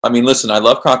I mean, listen, I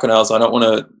love crocodiles. I don't want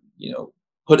to,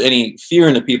 put any fear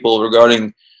into people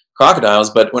regarding crocodiles,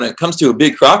 but when it comes to a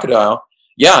big crocodile,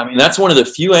 yeah, I mean, that's one of the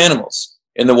few animals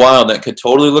in the wild that could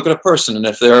totally look at a person. And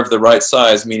if they're of the right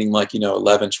size, meaning like,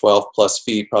 11, 12 plus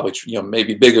feet, probably,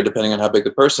 maybe bigger depending on how big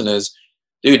the person is,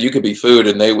 dude, you could be food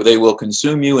and they will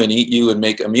consume you and eat you and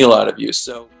make a meal out of you.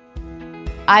 So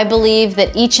I believe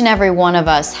that each and every one of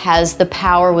us has the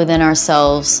power within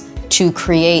ourselves to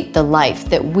create the life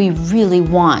that we really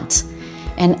want.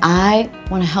 And I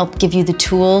want to help give you the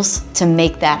tools to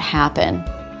make that happen.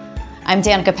 I'm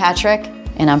Danica Patrick,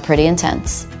 and I'm pretty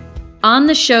intense. On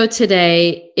the show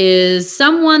today is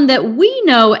someone that we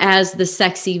know as the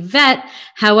sexy vet.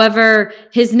 However,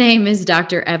 his name is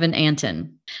Dr. Evan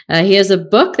Anton. He has a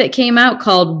book that came out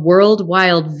called World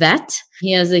Wild Vet.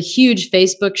 He has a huge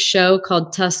Facebook show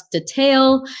called Tusk to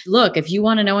Tail. Look, if you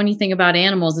want to know anything about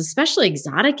animals, especially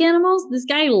exotic animals, this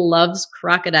guy loves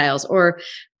crocodiles, or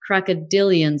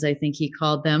crocodilians, I think he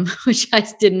called them, which I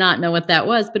did not know what that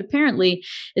was. But apparently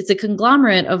it's a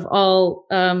conglomerate of all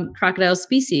crocodile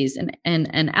species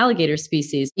and alligator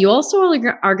species. You also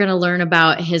are going to learn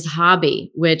about his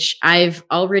hobby, which I've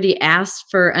already asked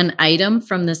for an item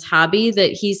from this hobby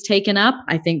that he's taken up.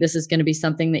 I think this is going to be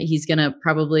something that he's going to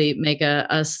probably make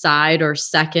a side or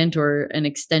second or an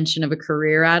extension of a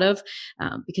career out of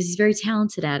because he's very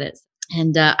talented at it.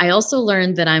 And I also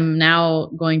learned that I'm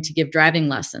now going to give driving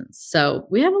lessons. So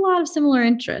we have a lot of similar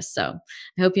interests. So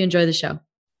I hope you enjoy the show.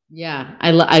 Yeah,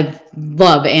 I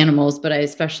love animals, but I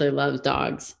especially love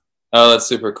dogs. Oh, that's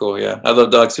super cool. Yeah, I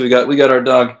love dogs too. We got our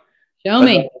dog. Show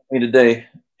me today.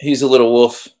 He's a little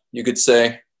wolf, you could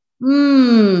say.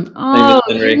 Oh,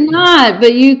 you're not,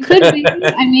 but you could be.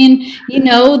 I mean,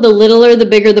 the littler, the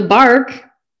bigger the bark.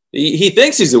 He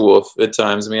thinks he's a wolf at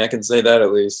times. I mean, I can say that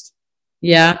at least.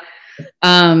 Yeah.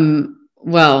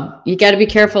 Well, you got to be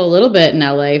careful a little bit in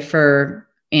LA for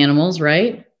animals,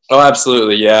 right? Oh,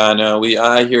 absolutely. Yeah, I know.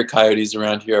 I hear coyotes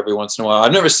around here every once in a while.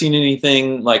 I've never seen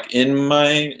anything like in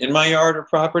my yard or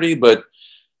property, but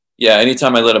yeah,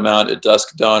 anytime I let them out at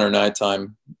dusk, dawn, or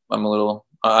nighttime, I'm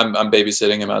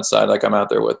babysitting him outside, like I'm out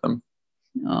there with them.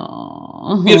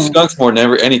 Oh, we have skunks more than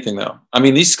ever anything though. I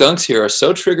mean, these skunks here are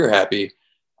so trigger happy.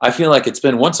 I feel like it's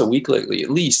been once a week lately, at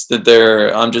least, that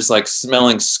I'm just like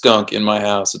smelling skunk in my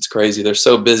house. It's crazy. They're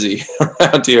so busy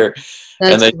around here.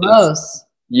 That's gross.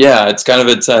 Yeah, it's kind of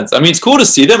intense. I mean, it's cool to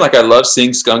see them. Like, I love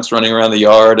seeing skunks running around the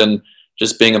yard and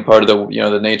just being a part of the,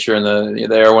 the nature, and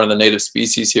they are one of the native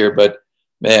species here. But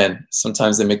man,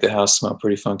 sometimes they make the house smell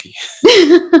pretty funky.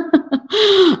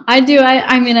 I do.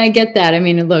 I mean, I get that. I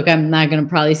mean, look, I'm not going to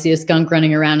probably see a skunk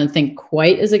running around and think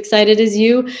quite as excited as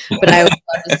you, but I would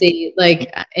love to see,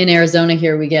 like in Arizona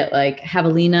here, we get like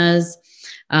javelinas.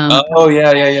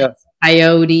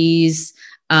 Coyotes,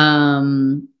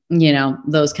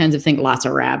 those kinds of things, lots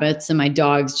of rabbits. And my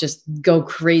dogs just go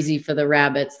crazy for the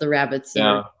rabbits. The rabbits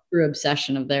are a true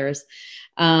obsession of theirs.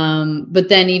 But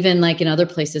then even like in other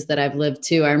places that I've lived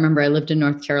too, I remember I lived in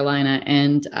North Carolina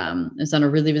and it was on a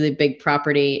really, really big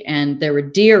property and there were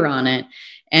deer on it.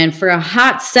 And for a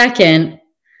hot second,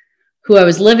 who I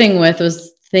was living with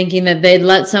was thinking that they'd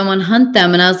let someone hunt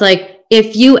them. And I was like,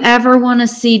 if you ever want to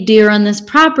see deer on this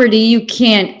property, you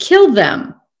can't kill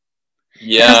them.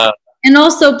 Yeah. And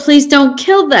also, please don't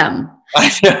kill them. I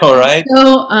know, right?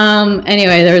 So,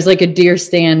 anyway, there was like a deer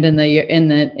stand in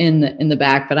the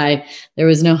back, but there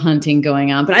was no hunting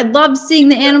going on. But I love seeing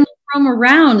the animals roam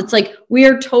around. It's like we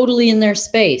are totally in their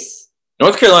space.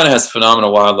 North Carolina has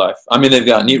phenomenal wildlife. I mean, they've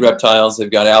got neat reptiles,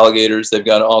 they've got alligators, they've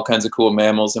got all kinds of cool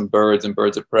mammals and birds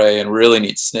of prey, and really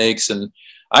neat snakes. And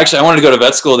actually, I wanted to go to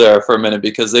vet school there for a minute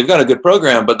because they've got a good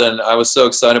program. But then I was so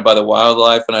excited by the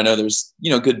wildlife, and I know there's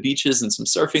good beaches and some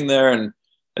surfing there, and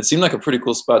it seemed like a pretty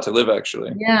cool spot to live,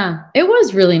 actually. Yeah, it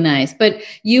was really nice. But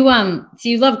you so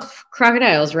you love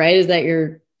crocodiles, right? Is that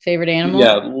your favorite animal?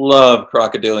 Yeah, love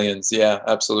crocodilians. Yeah,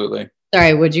 absolutely.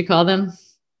 Sorry, what'd you call them?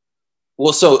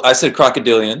 Well, so I said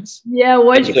crocodilians. Yeah,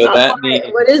 what'd you call them?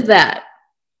 What is that?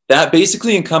 That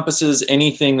basically encompasses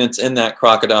anything that's in that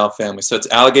crocodile family. So it's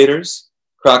alligators,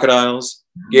 crocodiles,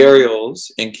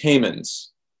 gharials, and caimans.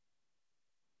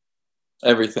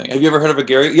 Everything. Have you ever heard of a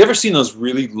gharial? You ever seen those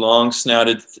really long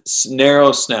snouted,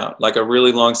 narrow snout, like a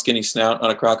really long skinny snout on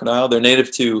a crocodile? They're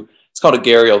native to, it's called a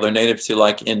gharial. They're native to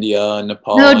like India and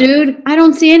Nepal. No, dude, I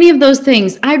don't see any of those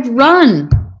things. I'd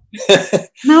run.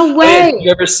 No way.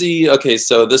 You ever see, okay,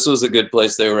 so this was a good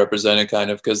place they were represented kind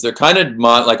of, because they're kind of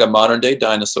like a modern day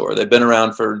dinosaur. They've been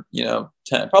around for,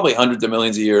 probably hundreds of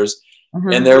millions of years.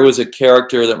 And there was a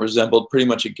character that resembled pretty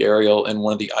much a gharial in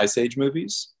one of the Ice Age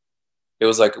movies. It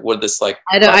was like, what this like?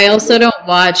 I also don't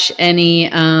watch any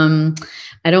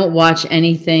I don't watch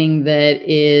anything that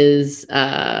is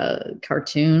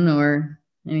cartoon or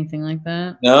anything like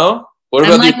that. No? What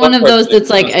I'm about the like one adult of those cartoons? that's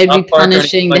like, No I'd be South Park or anything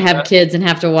punishing to like have kids and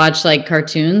have to watch like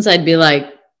cartoons. I'd be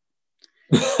like,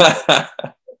 that?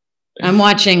 I'm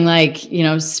watching like,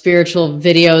 spiritual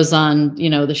videos on,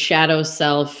 the shadow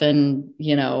self and,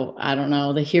 I don't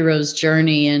know, the hero's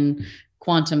journey and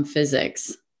quantum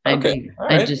physics. Okay. All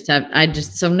right.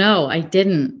 So no, I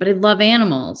didn't, but I love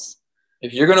animals.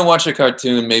 If you're gonna watch a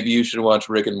cartoon, maybe you should watch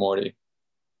Rick and Morty.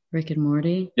 Rick and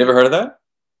Morty. You ever heard of that?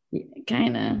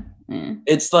 Kind of.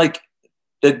 It's like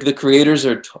the creators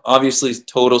are obviously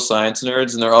total science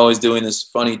nerds, and they're always doing this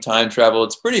funny time travel.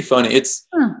 It's pretty funny. It's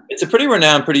a pretty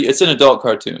renowned, it's an adult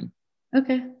cartoon.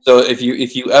 Okay. So if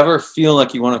you ever feel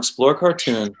like you want to explore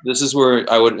cartoons, this is where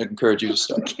I would encourage you to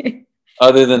start. Okay.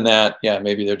 Other than that, yeah,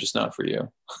 maybe they're just not for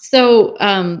you. So,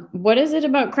 what is it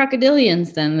about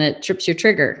crocodilians then that trips your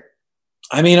trigger?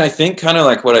 I mean, I think kind of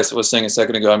like what I was saying a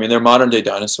second ago. I mean, they're modern day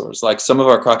dinosaurs. Like some of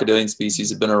our crocodilian species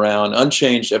have been around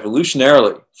unchanged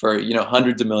evolutionarily for,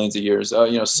 hundreds of millions of years.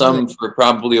 Some for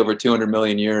probably over 200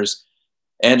 million years.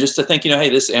 And just to think, hey,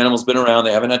 this animal's been around.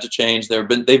 They haven't had to change. They've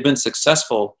been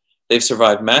successful. They've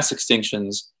survived mass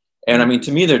extinctions. And I mean,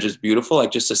 to me, they're just beautiful.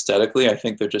 Like just aesthetically, I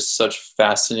think they're just such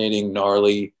fascinating,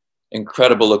 gnarly,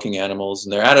 incredible looking animals,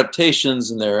 and their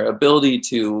adaptations and their ability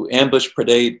to ambush,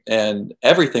 predate, and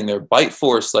everything, their bite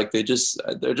force, like they're just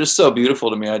so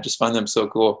beautiful to me. I just find them so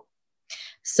cool.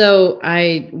 So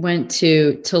I went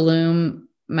to Tulum,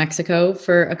 Mexico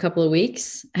for a couple of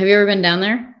weeks. Have you ever been down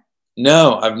there?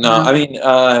 No, I've not. I mean,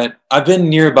 I've been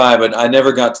nearby, but I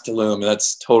never got to Tulum.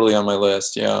 That's totally on my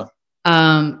list. Yeah.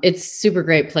 It's a super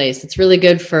great place. It's really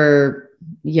good for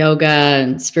yoga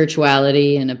and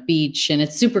spirituality and a beach, and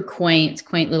it's super quaint. It's a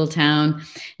quaint little town.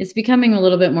 It's becoming a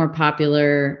little bit more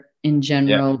popular in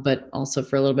general, but also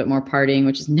for a little bit more partying,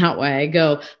 which is not why I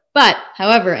go. But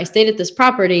however, I stayed at this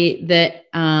property that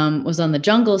was on the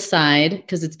jungle side,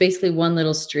 because it's basically one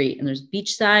little street, and there's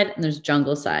beach side and there's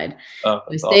jungle side. I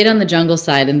stayed on the jungle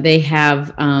side, and they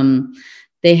have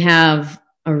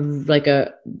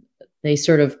they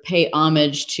sort of pay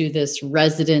homage to this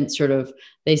resident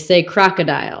they say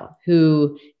crocodile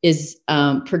who is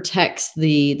protects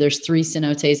there's 3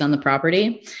 cenotes on the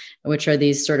property, which are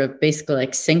these sort of basically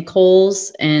like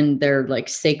sinkholes, and they're like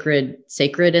sacred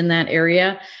in that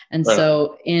area. And right.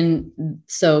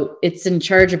 So it's in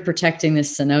charge of protecting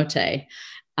this cenote.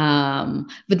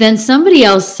 But then somebody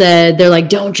else said, they're like,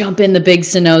 don't jump in the big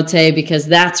cenote because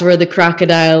that's where the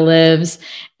crocodile lives.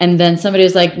 And then somebody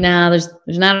was like, nah, there's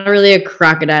not really a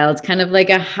crocodile. It's kind of like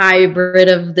a hybrid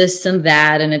of this and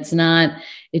that. And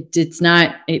it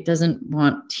doesn't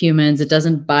want humans. It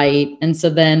doesn't bite. And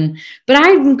so but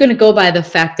I'm going to go by the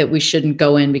fact that we shouldn't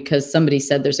go in because somebody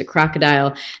said there's a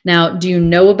crocodile. Now, do you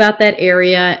know about that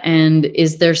area? And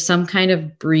is there some kind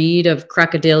of breed of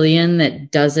crocodilian that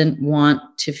doesn't want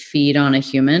to feed on a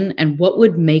human? And what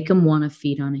would make them want to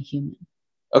feed on a human?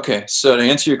 Okay. So to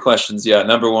answer your questions, yeah,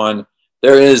 number one,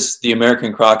 there is the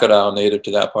American crocodile native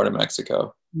to that part of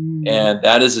Mexico. And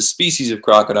that is a species of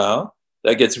crocodile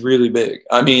that gets really big.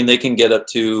 I mean, they can get up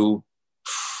to,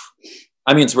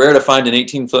 it's rare to find an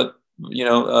 18-foot,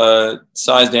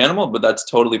 sized animal, but that's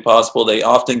totally possible. They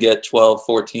often get 12,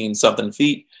 14 something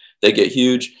feet. They get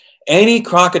huge. Any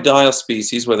crocodile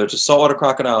species, whether it's a saltwater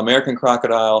crocodile, American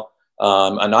crocodile,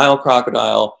 a Nile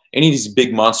crocodile, any of these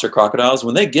big monster crocodiles,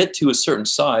 when they get to a certain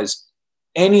size,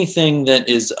 anything that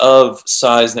is of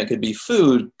size that could be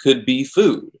food.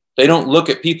 They don't look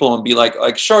at people and be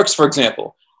like sharks, for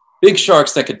example. Big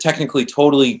sharks that could technically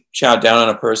totally chow down on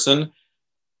a person.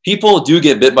 People do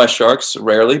get bit by sharks,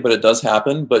 rarely, but it does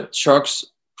happen. But sharks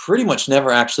pretty much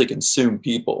never actually consume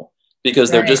people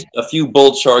because they're just a few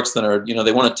bold sharks that are,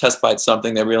 they want to test bite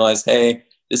something. They realize, hey,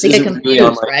 this isn't really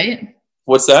on my... Right?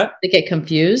 What's that? They get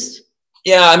confused?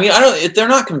 Yeah, I mean, they're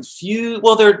not confused.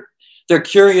 Well, they're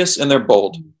curious and they're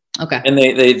bold. Okay. And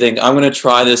they think, I'm going to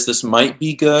try this. This might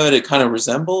be good. It kind of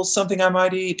resembles something I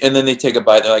might eat. And then they take a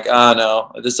bite. They're like, no,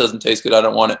 this doesn't taste good. I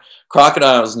don't want it.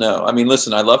 Crocodiles, no. I mean,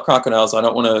 listen, I love crocodiles. I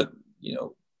don't want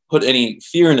to, put any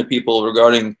fear into people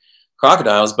regarding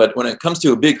crocodiles. But when it comes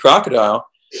to a big crocodile,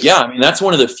 yeah, I mean, that's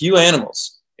one of the few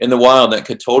animals in the wild that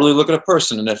could totally look at a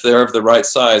person. And if they're of the right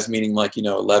size, meaning like,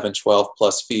 11, 12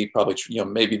 plus feet, probably,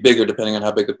 maybe bigger depending on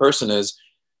how big the person is,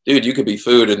 dude, you could be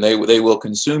food and they will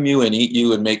consume you and eat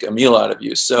you and make a meal out of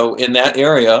you. So in that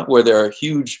area where there are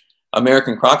huge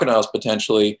American crocodiles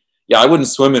potentially, yeah, I wouldn't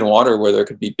swim in water where there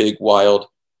could be big, wild,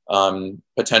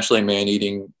 potentially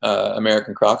man-eating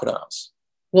American crocodiles.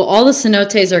 Well, all the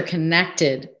cenotes are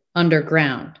connected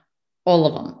underground. All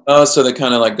of them. Oh, so they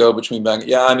kind of like go between back.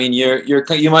 Yeah, I mean,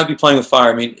 you might be playing with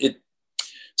fire. I mean,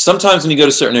 sometimes when you go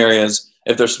to certain areas,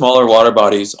 if they're smaller water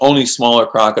bodies, only smaller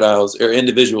crocodiles or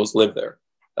individuals live there.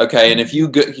 Okay, and if you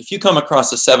come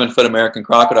across a 7-foot American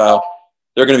crocodile,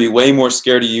 they're going to be way more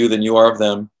scared of you than you are of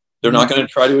them. They're not going to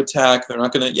try to attack. They're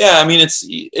not going to. Yeah, I mean,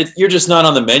 you're just not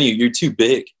on the menu. You're too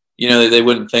big. You know, they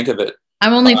wouldn't think of it.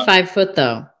 I'm only 5 foot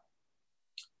though.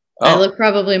 Oh. I look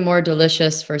probably more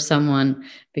delicious for someone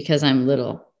because I'm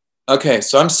little. Okay,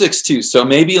 so I'm 6'2", so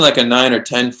maybe like a 9 or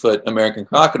 10-foot American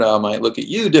crocodile might look at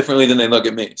you differently than they look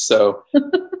at me. So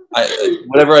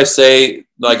whatever I say,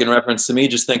 like in reference to me,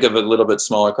 just think of a little bit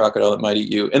smaller crocodile that might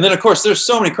eat you. And then, of course, there's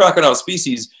so many crocodile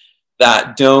species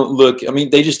that don't look, I mean,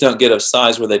 they just don't get a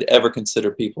size where they'd ever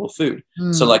consider people food.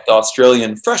 So like the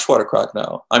Australian freshwater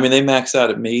crocodile, I mean, they max out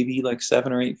at maybe like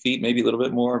 7 or 8 feet, maybe a little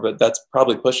bit more, but that's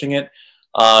probably pushing it.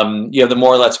 You have the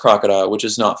Morlet's crocodile, which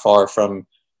is not far from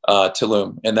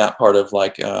Tulum in that part of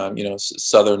like,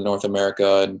 southern North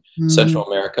America and Central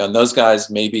America. And those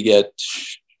guys maybe get,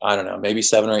 I don't know, maybe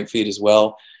 7 or 8 feet as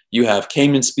well. You have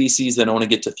caiman species that only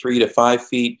get to 3 to 5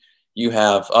 feet. You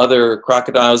have other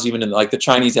crocodiles, even in like the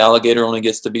Chinese alligator only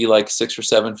gets to be like 6 or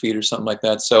 7 feet or something like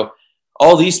that. So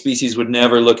all these species would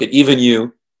never look at even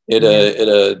you at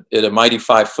a mighty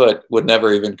 5 foot would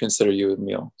never even consider you a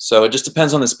meal. So it just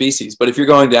depends on the species. But if you're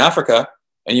going to Africa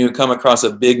and you come across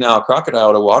a big Nile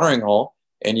crocodile at a watering hole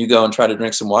and you go and try to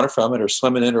drink some water from it or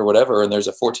swim in it or whatever, and there's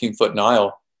a 14-foot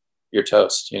Nile, you're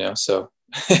toast, so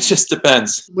it just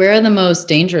depends. Where are the most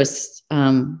dangerous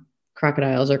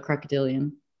crocodiles or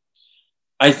crocodilian?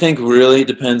 I think really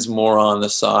depends more on the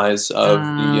size of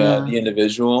the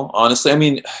individual. Honestly, I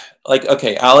mean, like,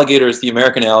 okay, alligator is the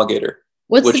American alligator.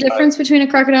 What's the difference between a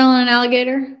crocodile and an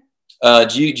alligator?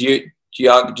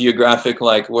 Geographic,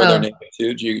 like where they're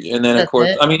native to. And then, of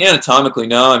course, I mean, anatomically,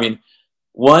 no. I mean,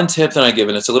 one tip that I give,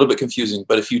 and it's a little bit confusing,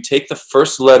 but if you take the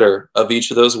first letter of each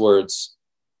of those words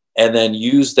and then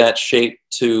use that shape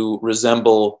to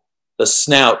resemble the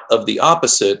snout of the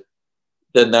opposite,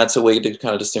 then that's a way to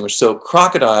kind of distinguish. So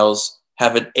crocodiles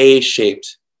have an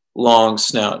A-shaped long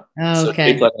snout. Oh, okay. So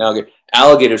shaped like an alligator.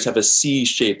 Alligators have a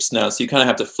C-shaped snout, so you kind of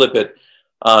have to flip it.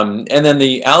 And then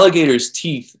the alligator's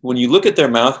teeth, when you look at their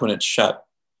mouth when it's shut,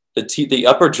 the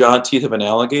upper jaw teeth of an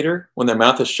alligator, when their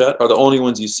mouth is shut, are the only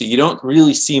ones you see. You don't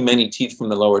really see many teeth from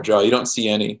the lower jaw. You don't see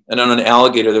any. And on an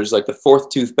alligator, there's like the 4th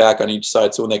tooth back on each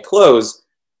side. So when they close,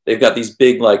 they've got these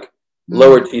big like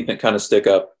lower teeth that kind of stick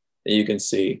up that you can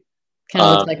see. Kind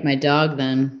of looks like my dog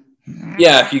then.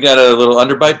 Yeah, if you got a little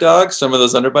underbite dog, some of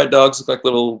those underbite dogs look like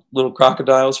little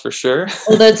crocodiles for sure.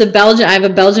 Well, that's I have a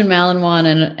Belgian Malinois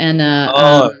and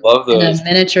I love those. And a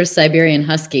miniature Siberian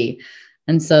Husky,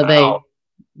 and so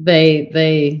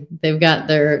they've got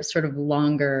their sort of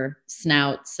longer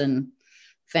snouts and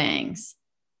fangs.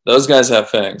 Those guys have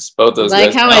fangs. Both those guys.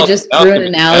 Like how I just drew an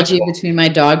analogy between my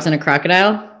dogs and a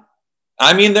crocodile.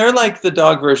 I mean, they're like the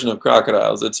dog version of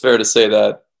crocodiles. It's fair to say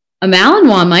that. A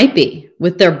Malinois might be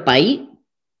with their bite.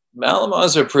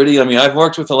 Malinois are pretty. I mean, I've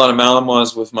worked with a lot of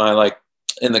Malinois with my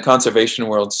in the conservation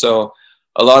world. So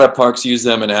a lot of parks use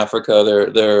them in Africa.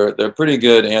 They're pretty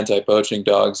good anti-poaching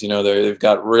dogs. They've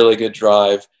got really good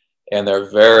drive, and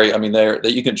they're very. I mean,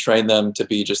 you can train them to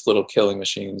be just little killing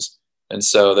machines, and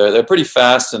so they're pretty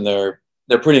fast and they're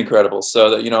pretty incredible. So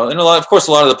that and a lot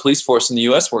of the police force in the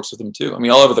U.S. works with them too. I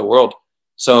mean, all over the world.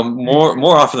 So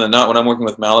more often than not, when I'm working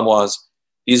with Malinois,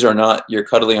 these are not your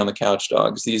cuddly on the couch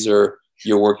dogs. These are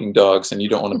your working dogs, and you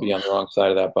don't want to be on the wrong side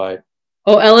of that bite.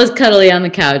 Oh, Ella's cuddly on the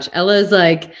couch. Ella's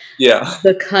like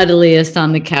the cuddliest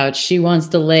on the couch. She wants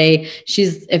to lay.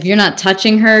 If you're not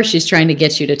touching her, she's trying to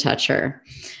get you to touch her.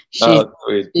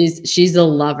 She's a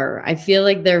lover. I feel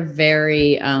like they're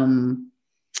very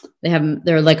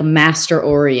they're like master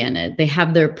oriented. They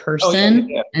have their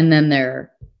person, and then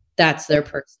that's their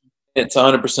person. It's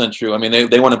 100% true. I mean,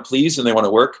 they want to please and they want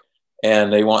to work.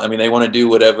 And they want to do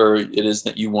whatever it is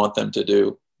that you want them to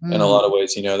do. In a lot of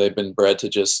ways, they've been bred to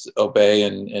just obey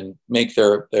and make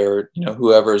their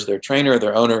whoever is their trainer,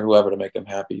 their owner, whoever, to make them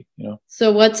happy.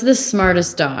 So what's the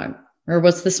smartest dog, or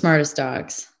what's the smartest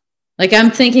dogs? Like, I'm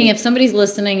thinking if somebody's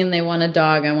listening and they want a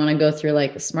dog, I want to go through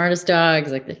like the smartest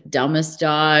dogs, like the dumbest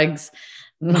dogs,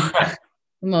 the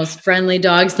most friendly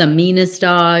dogs, the meanest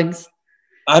dogs.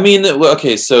 I mean,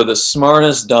 okay, so the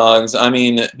smartest dogs, I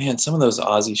mean, man, some of those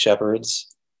Aussie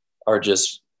Shepherds are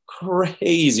just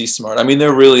crazy smart. I mean,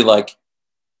 they're really like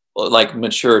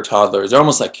mature toddlers. They're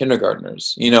almost like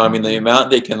kindergartners. I mean, the amount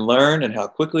they can learn and how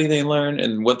quickly they learn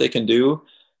and what they can do,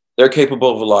 they're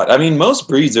capable of a lot. I mean, most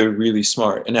breeds are really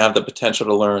smart and have the potential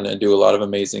to learn and do a lot of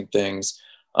amazing things.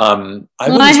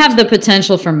 I have the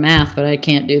potential for math, but I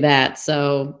can't do that.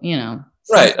 So, you know.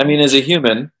 Right. I mean, as a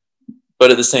human,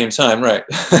 but at the same time, right.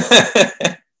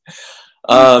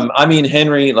 I mean,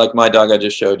 Henry, like my dog I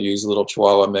just showed you, he's a little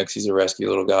Chihuahua mix. He's a rescue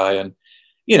little guy. And,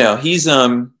 you know, he's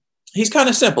kind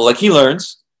of simple. Like, he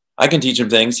learns. I can teach him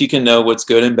things. He can know what's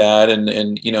good and bad.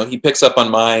 And you know, he picks up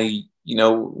on my, you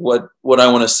know, what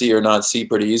I want to see or not see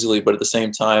pretty easily. But at the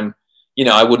same time, you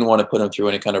know, I wouldn't want to put him through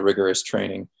any kind of rigorous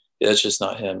training. That's just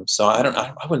not him. So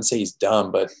I wouldn't say he's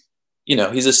dumb, but, you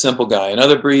know, he's a simple guy. And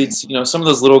other breeds, you know, some of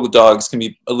those little dogs can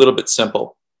be a little bit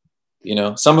simple. You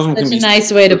know, some of them can be. That's a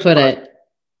nice way to put it.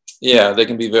 Yeah, they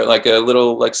can be very, like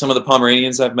some of the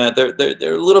Pomeranians I've met.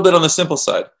 They're a little bit on the simple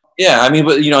side. Yeah, I mean,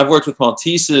 but you know, I've worked with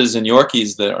Malteses and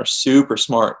Yorkies that are super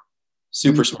smart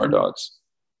dogs.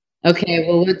 Okay,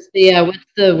 well, what's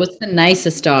the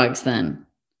nicest dogs then?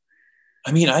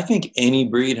 I mean, I think any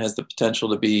breed has the potential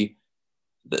to be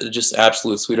just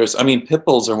absolute sweethearts. I mean, pit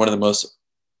bulls are one of the most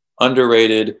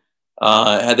underrated.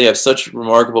 They have such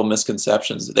remarkable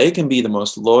misconceptions. They can be the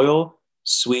most loyal,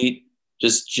 sweet,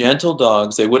 just gentle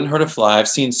dogs. They wouldn't hurt a fly. I've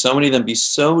seen so many of them be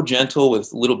so gentle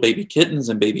with little baby kittens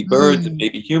and baby birds and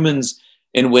baby humans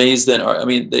in ways that are, I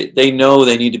mean, they know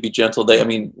they need to be gentle. I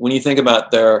mean, when you think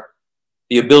about the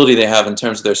ability they have in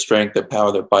terms of their strength, their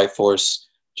power, their bite force,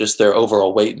 just their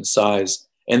overall weight and size,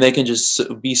 and they can just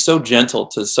be so gentle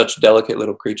to such delicate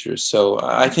little creatures. So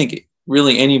I think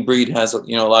really any breed has,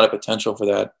 you know, a lot of potential for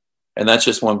that. And that's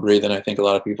just one breed that I think a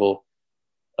lot of people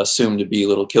assume to be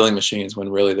little killing machines when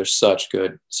really they're such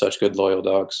good loyal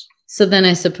dogs. So then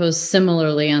I suppose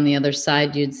similarly on the other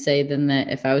side, you'd say then that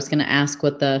if I was going to ask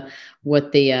what the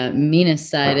meanest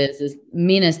side is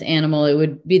meanest animal, it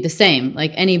would be the same.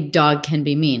 Like any dog can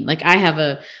be mean. Like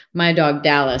my dog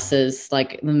Dallas is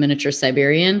like the miniature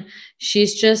Siberian.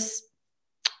 She's just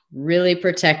really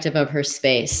protective of her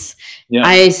space. Yeah.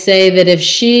 I say that if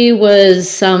she was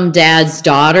some dad's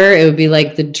daughter, it would be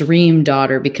like the dream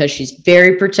daughter because she's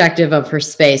very protective of her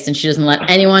space and she doesn't let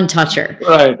anyone touch her.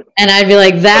 Right. And I'd be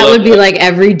like, that would be like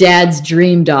every dad's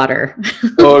dream daughter.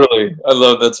 Totally. I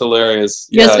love that's hilarious.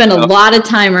 You gotta spend a lot of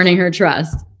time earning her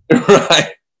trust.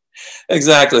 Right.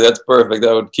 Exactly. That's perfect.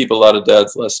 That would keep a lot of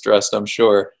dads less stressed, I'm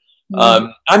sure.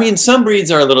 I mean, some breeds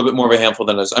are a little bit more of a handful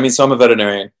than others. I mean, so I'm a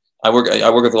veterinarian. I work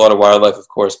with a lot of wildlife, of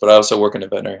course, but I also work in a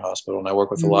veterinary hospital, and I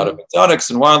work with a lot of exotics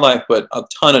and wildlife, but a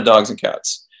ton of dogs and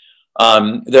cats.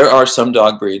 There are some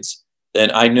dog breeds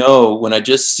that I know when I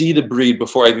just see the breed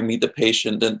before I even meet the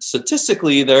patient, and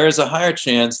statistically, there is a higher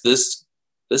chance this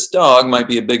dog might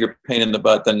be a bigger pain in the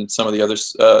butt than some of the other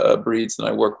breeds that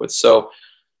I work with. So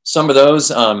some of those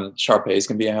Shar-Peis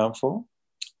can be a handful.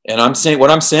 And I'm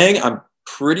saying, I'm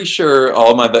pretty sure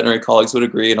all my veterinary colleagues would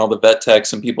agree, and all the vet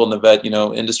techs and people in the vet, you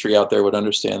know, industry out there would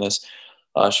understand this.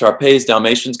 Shar-Peis,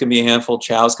 Dalmatians can be a handful.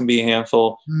 Chows can be a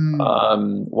handful.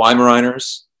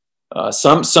 Weimaraners.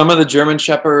 Some of the German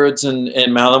Shepherds and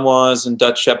Malinois and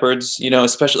Dutch Shepherds, you know,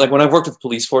 especially like when I've worked with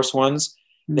police force ones,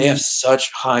 they have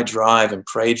such high drive and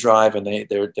prey drive, and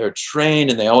they're trained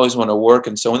and they always want to work.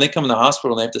 And so when they come in the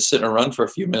hospital and they have to sit and run for a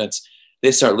few minutes,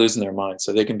 they start losing their minds.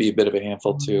 So they can be a bit of a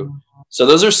handful too. So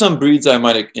those are some breeds I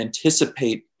might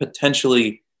anticipate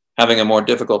potentially having a more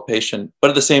difficult patient. But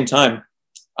at the same time,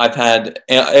 I've had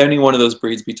any one of those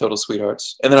breeds be total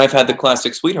sweethearts. And then I've had the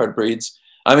classic sweetheart breeds.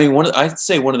 I mean, I'd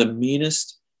say one of the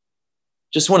meanest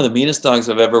dogs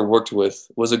I've ever worked with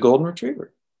was a golden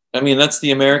retriever. I mean, that's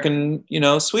the American, you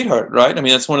know, sweetheart, right? I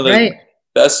mean, that's one of the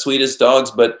best, sweetest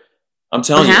dogs. But I'm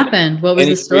telling you. What happened? What was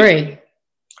the story?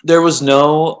 There was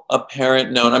no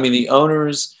apparent known. I mean, the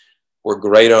owners were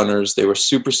great owners. They were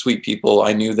super sweet people.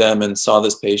 I knew them and saw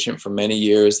this patient for many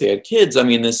years. They had kids. I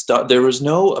mean, there was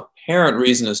no apparent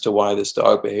reason as to why this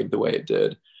dog behaved the way it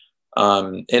did.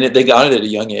 They got it at a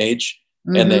young age,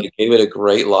 and they gave it a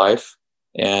great life.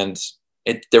 And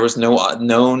there was no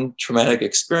known traumatic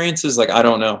experiences. Like, I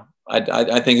don't know.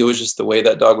 I think it was just the way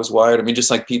that dog was wired. I mean,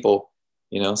 just like people,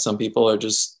 you know, some people are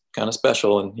just kind of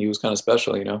special, and he was kind of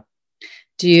special, you know.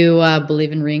 Do you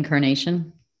believe in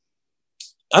reincarnation?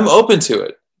 I'm open to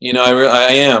it. You know,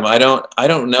 I am. I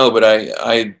don't know, but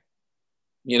I,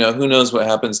 you know, who knows what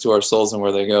happens to our souls and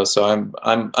where they go. So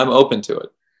I'm open to it.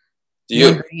 Do you?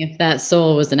 Wondering if that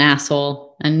soul was an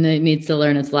asshole and it needs to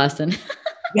learn its lesson.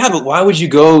 Yeah, but why would you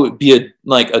go be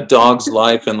a dog's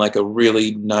life in like a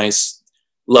really nice,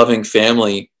 loving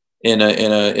family in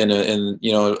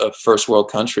you know, a first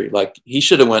world country? Like, he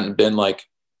should have went and been like,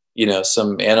 you know,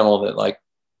 some animal that, like,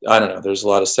 I don't know. There's a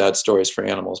lot of sad stories for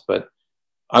animals, but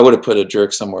I would have put a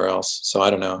jerk somewhere else. So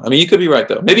I don't know. I mean, you could be right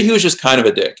though. Maybe he was just kind of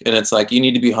a dick, and it's like, you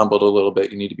need to be humbled a little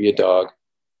bit. You need to be a dog.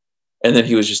 And then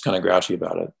he was just kind of grouchy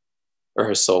about it, or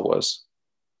his soul was.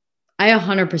 I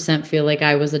 100% feel like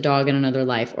I was a dog in another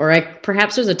life, or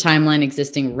perhaps there's a timeline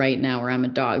existing right now where I'm a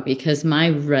dog, because my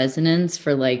resonance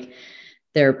for like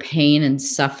their pain and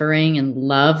suffering and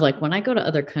love, like when I go to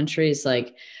other countries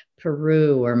like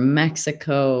Peru or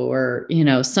Mexico or, you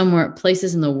know, somewhere,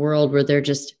 places in the world where they're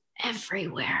just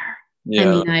everywhere. Yeah. I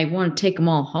mean, I want to take them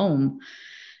all home.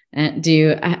 And do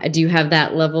you have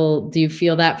that level? Do you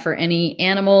feel that for any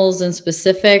animals in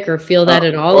specific, or feel that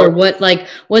at all? Or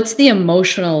what's the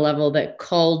emotional level that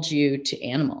called you to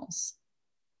animals?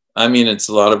 I mean, it's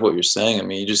a lot of what you're saying. I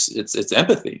mean, it's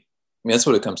empathy. I mean, that's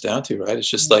what it comes down to, right? It's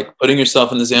just like putting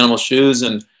yourself in this animal's shoes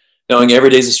and knowing every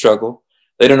day's a struggle.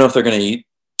 They don't know if they're going to eat.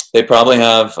 They probably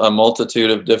have a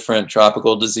multitude of different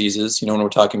tropical diseases. You know, when we're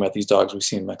talking about these dogs we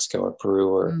see in Mexico or Peru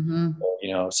or,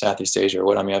 you know, Southeast Asia or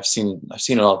what. I mean, I've seen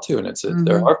it all too, and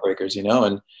they're heartbreakers, you know.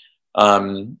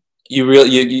 And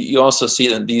you also see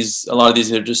that a lot of these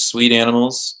are just sweet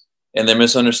animals, and they're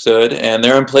misunderstood, and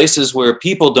they're in places where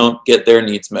people don't get their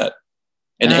needs met.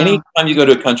 And anytime you go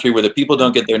to a country where the people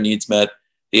don't get their needs met,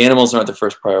 the animals aren't the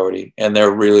first priority, and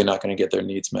they're really not going to get their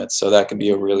needs met. So that can be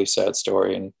a really sad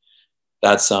story. And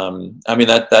that's, I mean,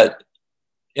 that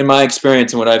in my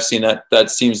experience and what I've seen, that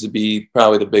seems to be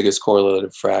probably the biggest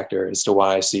correlative factor as to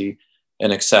why I see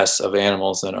an excess of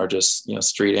animals that are just, you know,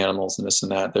 street animals and this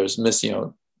and that. There's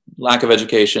lack of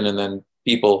education, and then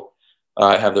people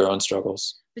have their own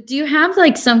struggles. But do you have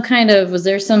like was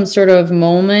there some sort of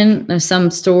moment, or some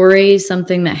story,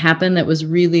 something that happened that was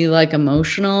really like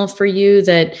emotional for you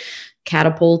that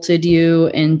catapulted you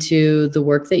into the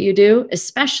work that you do,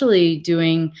 especially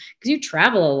because you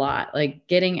travel a lot, like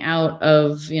getting out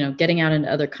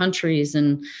into other countries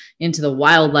and into the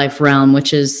wildlife realm,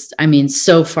 which is, I mean,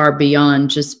 so far beyond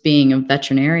just being a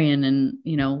veterinarian and,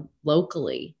 you know,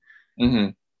 locally.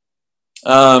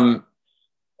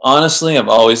 Honestly, I've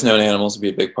always known animals to be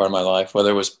a big part of my life,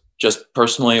 whether it was just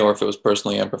personally or if it was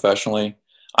personally and professionally.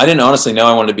 I didn't honestly know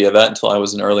I wanted to be a vet until I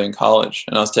was early in college,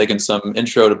 and I was taking some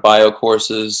intro to bio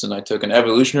courses, and I took an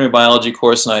evolutionary biology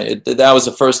course, and that was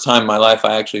the first time in my life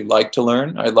I actually liked to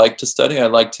learn. I liked to study. I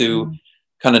liked to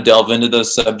kind of delve into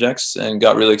those subjects and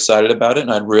got really excited about it.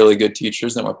 And I had really good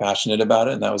teachers that were passionate about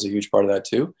it, and that was a huge part of that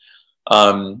too.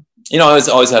 You know, I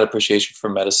always had appreciation for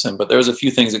medicine, but there was a few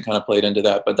things that kind of played into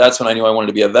that. But that's when I knew I wanted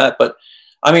to be a vet. But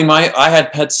I mean, I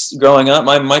had pets growing up.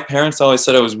 My parents always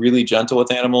said I was really gentle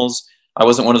with animals. I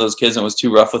wasn't one of those kids that was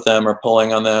too rough with them or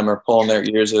pulling on them or pulling their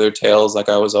ears or their tails. Like,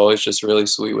 I was always just really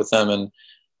sweet with them. And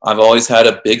I've always had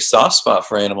a big soft spot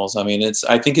for animals. I mean,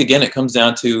 I think, again, it comes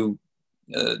down to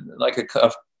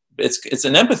it's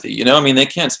an empathy, you know. I mean, they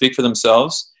can't speak for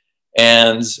themselves.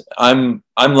 And I'm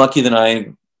lucky that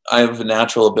I have a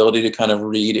natural ability to kind of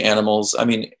read animals. I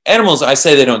mean, animals, I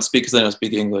say they don't speak because they don't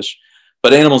speak English,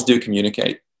 but animals do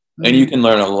communicate. And you can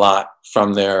learn a lot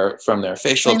from their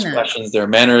facial expressions, their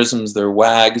mannerisms, their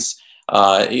wags,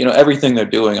 you know, everything they're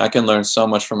doing. I can learn so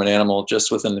much from an animal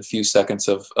just within a few seconds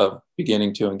of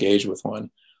beginning to engage with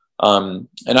one. And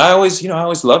I always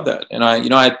loved that. And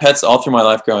I had pets all through my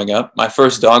life growing up. My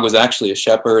first dog was actually a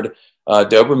Shepherd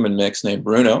Doberman mix named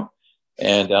Bruno.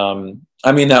 And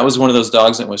I mean, that was one of those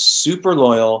dogs that was super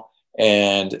loyal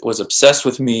and was obsessed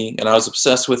with me, and I was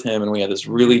obsessed with him, and we had this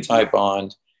really tight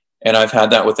bond. And I've had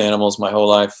that with animals my whole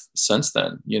life since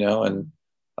then, you know. And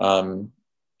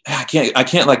I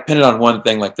can't like pin it on one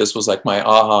thing. Like, this was like my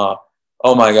aha,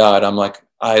 oh my God, I'm like,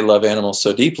 I love animals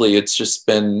so deeply. It's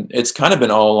kind of been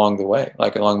all along the way,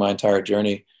 like along my entire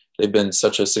journey. They've been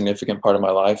such a significant part of my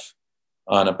life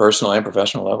on a personal and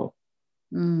professional level.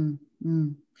 Mm-hmm.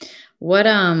 What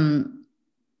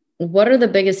are the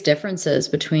biggest differences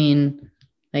between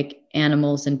like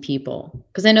animals and people?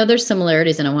 Because I know there's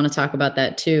similarities, and I want to talk about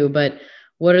that too, but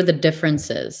what are the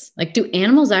differences? Like, do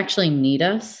animals actually need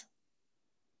us?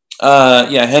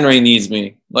 Yeah, Henry needs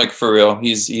me, like, for real.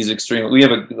 He's extreme. We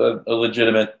have a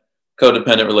legitimate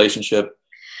codependent relationship.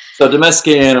 So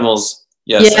domesticated animals,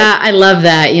 yes. Yeah, I love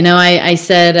that. You know, I've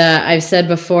said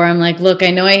before, I'm like, look, I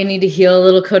know I need to heal a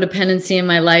little codependency in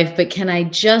my life, but can I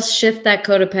just shift that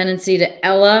codependency to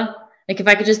Ella? Like, if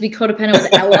I could just be codependent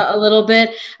with Ella a little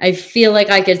bit, I feel like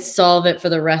I could solve it for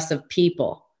the rest of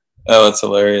people. Oh, that's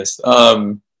hilarious.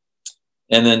 And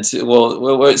then,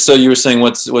 so you were saying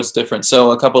what's different?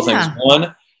 So a couple of things.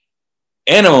 One,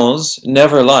 animals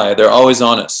never lie; they're always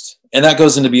honest, and that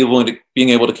goes into being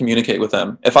able to communicate with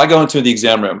them. If I go into the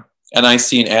exam room and I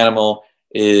see an animal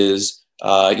is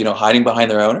hiding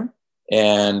behind their owner,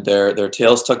 and their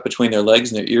tail's tucked between their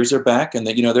legs and their ears are back, and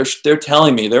they're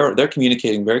telling me, they're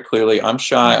communicating very clearly, I'm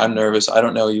shy, I'm nervous, I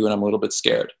don't know you, and I'm a little bit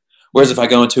scared. Whereas if I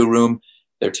go into a room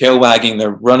they're tail wagging,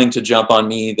 they're running to jump on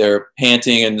me, they're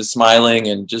panting and smiling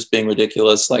and just being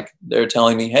ridiculous. Like they're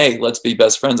telling me, hey, let's be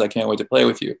best friends. I can't wait to play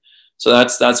with you. So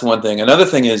that's one thing. Another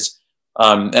thing is,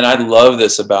 and I love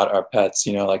this about our pets,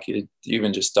 you know, like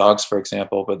even just dogs, for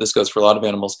example, but this goes for a lot of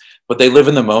animals, but they live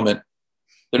in the moment.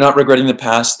 They're not regretting the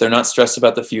past. They're not stressed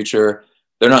about the future.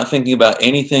 They're not thinking about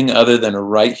anything other than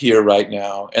right here, right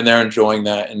now. And they're enjoying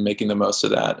that and making the most of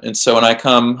that. And so when I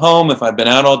come home, if I've been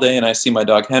out all day and I see my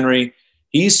dog Henry,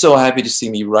 he's so happy to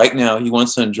see me right now. He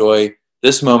wants to enjoy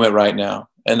this moment right now.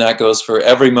 And that goes for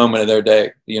every moment of their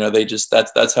day. You know, they just,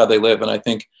 that's how they live. And I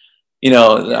think, you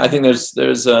know, I think I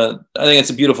think it's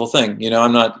a beautiful thing. You know,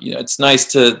 I'm not, you know, it's nice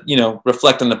to, you know,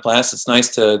 reflect on the past. It's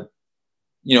nice to,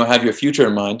 you know, have your future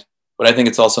in mind, but I think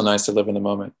it's also nice to live in the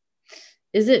moment.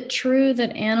 Is it true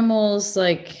that animals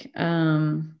like,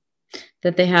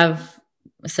 that they have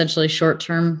essentially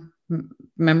short-term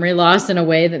memory loss in a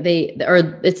way that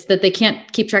it's that they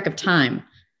can't keep track of time?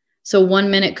 So 1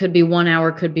 minute could be 1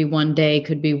 hour, could be 1 day,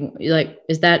 could be like,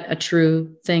 is that a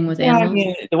true thing with animals? I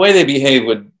mean, the way they behave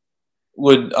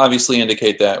would obviously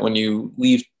indicate that when you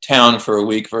leave town for a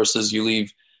week versus you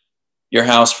leave your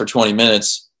house for 20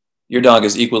 minutes, your dog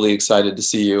is equally excited to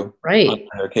see you on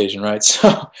that occasion, right?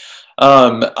 So,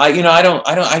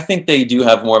 I think they do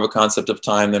have more of a concept of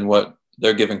time than what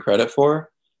they're given credit for.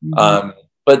 Mm-hmm.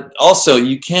 But also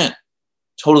you can't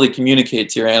totally communicate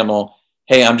to your animal,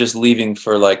 hey, I'm just leaving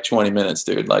for like 20 minutes,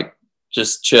 dude. Like,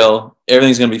 just chill.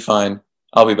 Everything's going to be fine.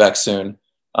 I'll be back soon.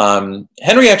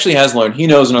 Henry actually has learned. He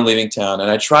knows when I'm leaving town, and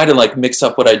I try to like mix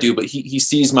up what I do, but he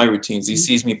sees my routines. He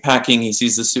sees me packing. He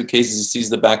sees the suitcases. He sees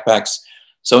the backpacks.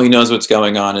 So he knows what's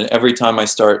going on. And every time I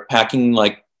start packing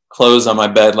like clothes on my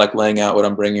bed, like laying out what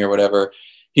I'm bringing or whatever,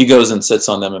 he goes and sits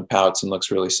on them and pouts and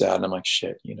looks really sad. And I'm like,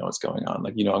 shit, you know what's going on.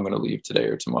 Like, you know, I'm going to leave today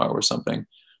or tomorrow or something.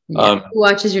 Yeah. Who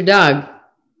watches your dog?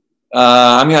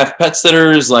 I mean, I have pet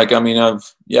sitters. Like, I mean, I've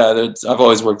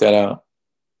always worked that out.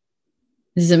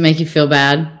 Does it make you feel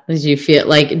bad? Do you feel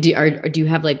like, do you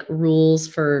have like rules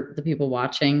for the people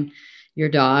watching your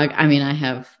dog? I mean,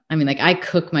 I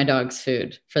cook my dog's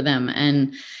food for them,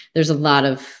 and there's a lot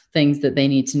of things that they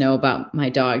need to know about my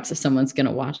dogs if someone's going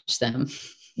to watch them.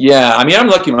 Yeah. I mean, I'm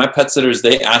lucky. My pet sitters,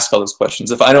 they ask all those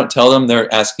questions. If I don't tell them,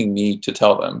 they're asking me to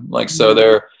tell them. Like, so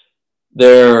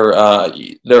they're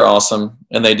awesome,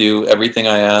 and they do everything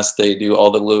I ask. They do all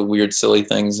the little weird, silly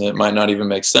things that might not even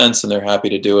make sense, and they're happy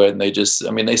to do it. And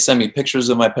they send me pictures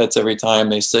of my pets every time.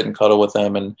 They sit and cuddle with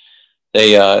them, and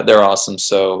they're awesome.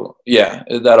 So yeah,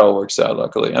 that all works out,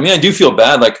 luckily. I mean, I do feel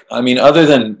bad. Like, I mean, other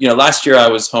than, you know, last year I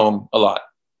was home a lot.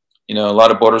 You know, a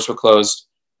lot of borders were closed,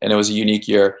 and it was a unique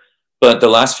year. But the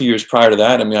last few years prior to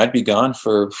that, I mean, I'd be gone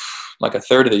for like a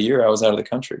third of the year. I was out of the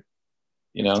country.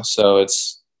 You know, so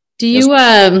it's. Do you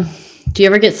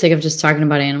ever get sick of just talking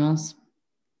about animals?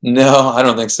 No, I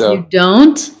don't think so. You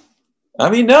don't? I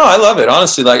mean, no, I love it.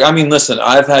 Honestly, like, I mean, listen,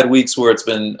 I've had weeks where it's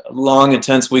been a long,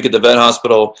 intense week at the vet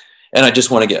hospital, and I just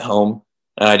want to get home,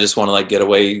 and I just want to like get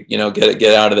away, you know,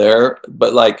 get out of there.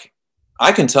 But like,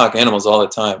 I can talk animals all the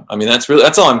time. I mean, that's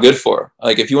all I'm good for.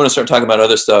 Like, if you want to start talking about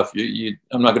other stuff,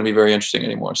 I'm not going to be very interesting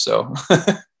anymore. So.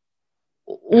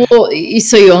 Well,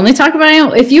 so you only talk about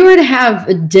animals? If you were to have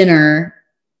a dinner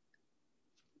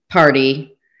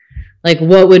party, like,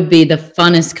 what would be the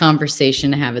funnest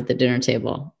conversation to have at the dinner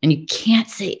table? And you can't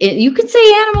say it. You can say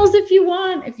animals if you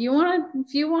want. If you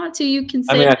want to, you can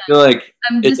say. I mean, I feel like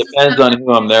it depends on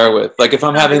who I'm there with. Like, if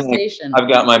I'm having, like, I've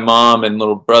got my mom and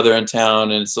little brother in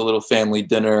town, and it's a little family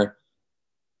dinner,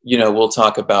 you know, we'll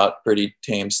talk about pretty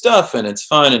tame stuff, and it's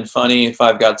fun and funny. If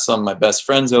I've got some of my best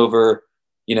friends over,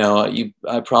 you know,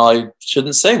 I probably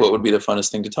shouldn't say what would be the funnest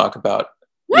thing to talk about.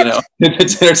 What? You know, at the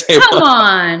dinner table. Come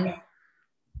on.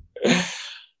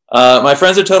 My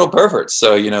friends are total perverts,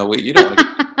 so you know, you don't.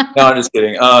 No, I'm just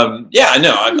kidding. Yeah,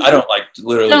 no, I don't like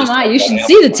literally. You should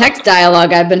see the text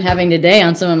dialogue I've been having today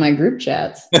on some of my group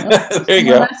chats. There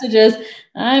you go. Messages.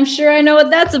 I'm sure I know what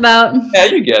that's about. Yeah,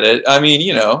 you get it. I mean,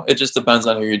 you know, it just depends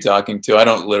on who you're talking to. I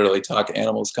don't literally talk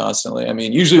animals constantly. I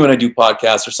mean, usually when I do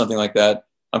podcasts or something like that,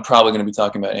 I'm probably going to be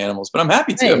talking about animals, but I'm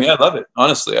happy to. Right. I mean, I love it.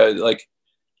 Honestly,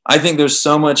 I think there's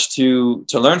so much to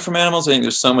learn from animals. I think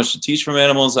there's so much to teach from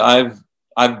animals. I've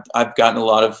gotten a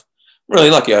lot of,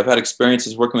 really lucky. I've had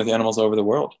experiences working with animals all over the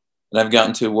world, and I've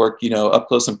gotten to work, you know, up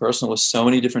close and personal with so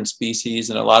many different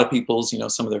species, and a lot of people's, you know,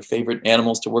 some of their favorite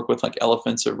animals to work with, like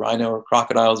elephants or rhino or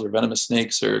crocodiles or venomous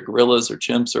snakes or gorillas or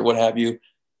chimps or what have you.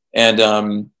 And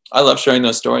I love sharing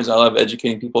those stories. I love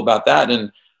educating people about that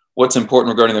and what's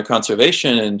important regarding their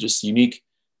conservation and just unique,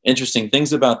 interesting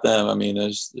things about them. I mean,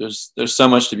 there's so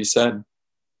much to be said.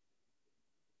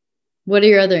 What are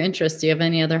your other interests? Do you have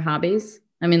any other hobbies?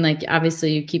 I mean, like,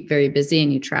 obviously you keep very busy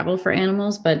and you travel for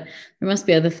animals, but there must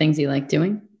be other things you like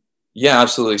doing. Yeah,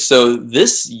 absolutely. So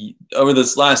over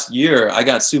this last year, I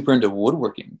got super into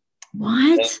woodworking.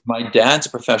 What? My dad's a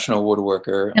professional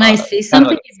woodworker. Can I see kind of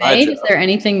something like you a side made? job. Is there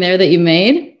anything there that you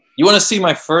made? You want to see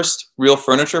my first real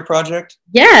furniture project?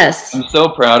 Yes. I'm so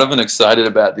proud of and excited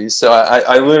about these. So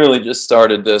I literally just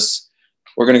started this.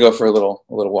 We're gonna go for a little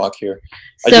walk here.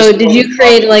 So did you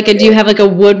create like do you have like a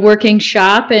woodworking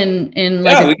shop in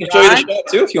like yeah, we can show you the shop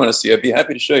too if you want to see. I'd be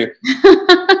happy to show you.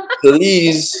 So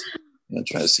these, I'm gonna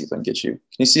try to see if I can get you. Can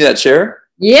you see that chair?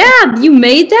 Yeah, you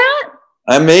made that?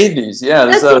 I made these. Yeah,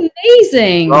 that's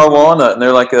amazing. Raw walnut,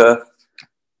 and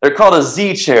they're called a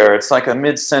Z chair. It's like a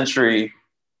mid-century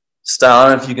style. I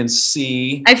don't know if you can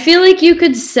see. I feel like you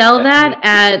could sell that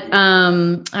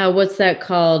at what's that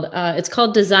called? It's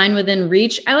called Design Within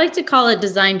Reach. I like to call it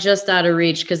Design Just Out of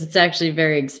Reach because it's actually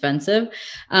very expensive.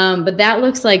 But that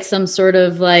looks like some sort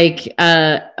of like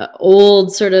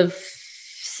old sort of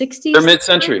 60s. They're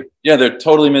mid-century. Yeah, they're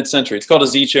totally mid-century. It's called a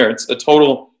Z chair. It's a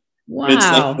total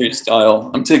mid-century style.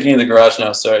 I'm taking it in the garage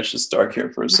now. Sorry, it's just dark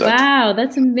here for a second. Wow,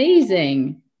 that's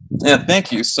amazing. Yeah,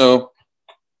 thank you. So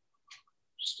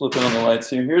just flipping on the lights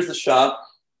here. Here's the shop.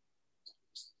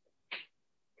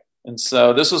 And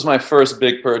so this was my first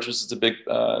big purchase. It's a big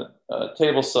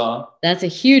table saw. That's a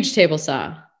huge table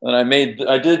saw. And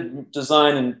I did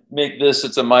design and make this.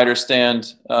 It's a miter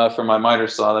stand for my miter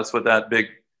saw. That's what that big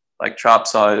like chop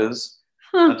saw is.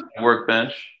 That's my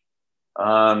workbench.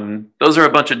 Those are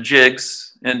a bunch of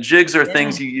jigs. And jigs are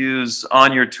things you use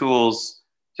on your tools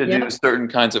to do certain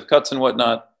kinds of cuts and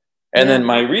whatnot. And then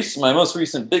my most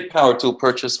recent big power tool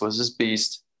purchase was this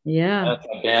beast. Yeah. That's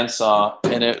a bandsaw.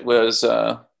 And it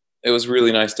was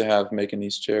really nice to have making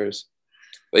these chairs.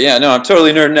 But yeah, no, I'm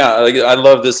totally nerding out. I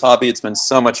love this hobby. It's been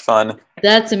so much fun.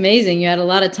 That's amazing. You had a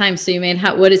lot of time. So you made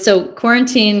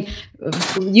quarantine,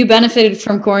 you benefited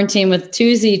from quarantine with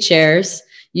 2 Z chairs.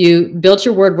 You built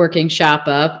your woodworking shop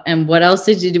up. And what else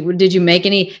did you do? Did you make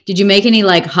any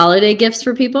like holiday gifts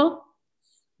for people?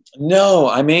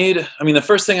 No, the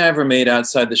first thing I ever made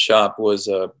outside the shop was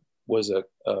a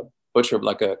butcher,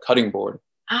 like a cutting board.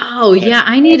 Oh yeah,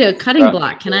 I need a cutting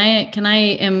block. Can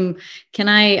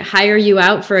I hire you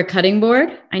out for a cutting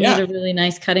board? I need a really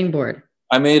nice cutting board.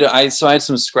 I had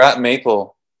some scrap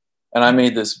maple, and I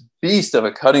made this beast of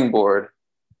a cutting board.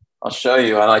 I'll show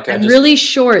you. I'm really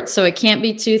short, so it can't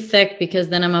be too thick because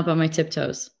then I'm up on my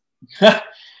tiptoes.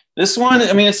 This one,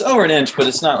 it's over an inch, but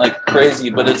it's not like crazy.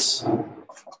 But it's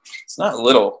not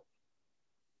little.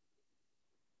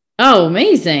 Oh,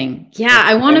 amazing. Yeah,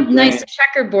 I want a nice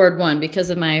checkerboard one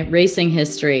because of my racing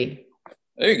history.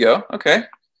 There you go. Okay.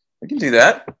 I can do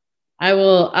that.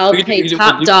 I'll pay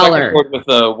top dollar. With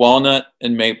walnut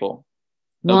and maple.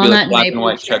 Walnut black and and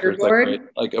white checkers,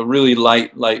 like a really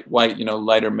light white,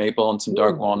 lighter maple and some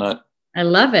dark walnut. I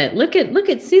love it. Look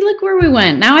where we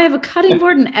went. Now I have a cutting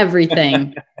board and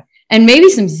everything. And maybe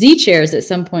some Z chairs at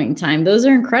some point in time. Those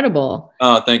are incredible.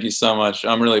 Oh, thank you so much.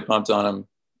 I'm really pumped on them.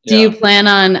 Yeah. Do you plan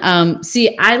on,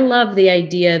 I love the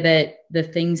idea that the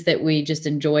things that we just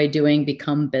enjoy doing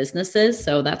become businesses.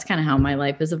 So that's kind of how my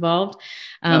life has evolved,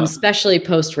 especially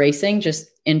post racing, just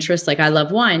interests. Like I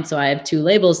love wine. So I have 2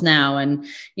 labels now and,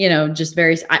 just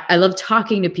I love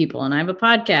talking to people and I have a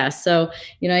podcast. So,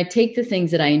 I take the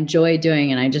things that I enjoy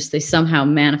doing and they somehow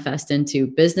manifest into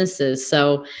businesses.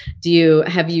 So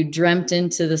have you dreamt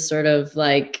into the sort of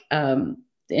like,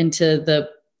 into the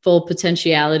full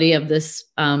potentiality of this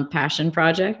passion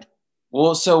project?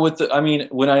 Well, so when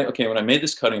I made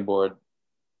this cutting board,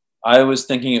 I was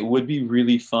thinking it would be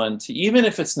really fun to, even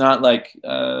if it's not like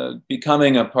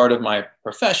becoming a part of my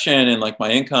profession and like my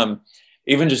income,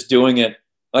 even just doing it.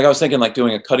 Like I was thinking like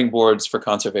doing a cutting boards for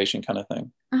conservation kind of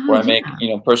thing, where I make,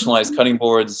 personalized cutting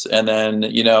boards and then,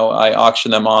 I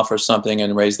auction them off or something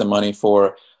and raise the money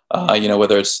for,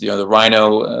 whether it's, the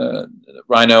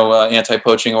rhino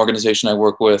anti-poaching organization I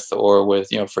work with, or with,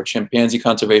 for chimpanzee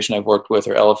conservation I've worked with,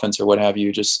 or elephants or what have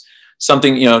you, just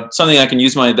something I can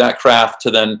use that craft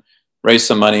to then raise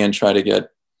some money and try to get,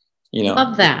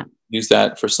 love that. Use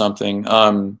that for something.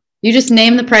 You just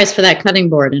name the price for that cutting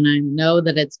board and I know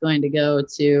that it's going to go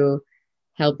to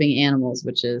helping animals,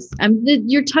 which is,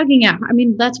 you're tugging out.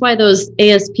 That's why those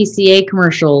ASPCA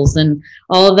commercials and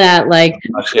all of that, like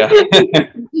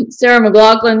Sarah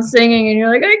McLachlan singing and you're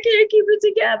like, I can't keep it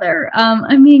together.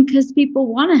 Because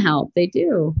people want to help. They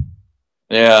do.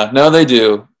 Yeah, no, they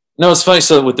do. No, it's funny.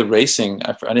 So with the racing,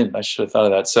 I should have thought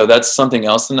of that. So that's something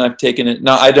else that I've taken it.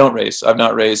 No, I don't race. I've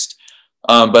not raced.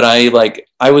 But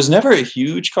I was never a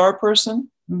huge car person.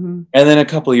 Mm-hmm. And then a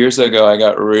couple of years ago, I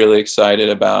got really excited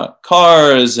about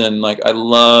cars, and like I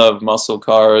love muscle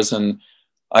cars, and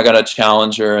I got a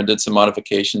Challenger and did some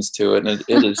modifications to it, and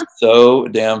it is so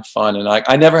damn fun. And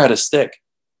I never had a stick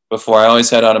before. I always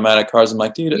had automatic cars. I'm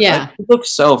like, dude, Yeah. it looks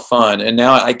so fun. And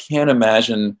now I can't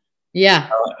imagine Yeah.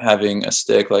 having a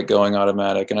stick like going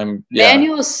automatic. And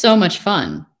Manual is so much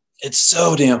fun. it's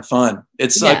so damn fun.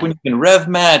 It's like Yeah. when you can rev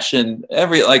match and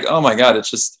like, oh my God, it's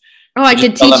just. Oh, I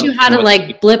could teach you how to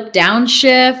like blip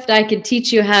downshift. I could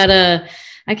teach you how to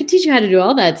do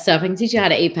all that stuff. I can teach you how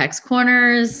to apex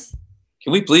corners.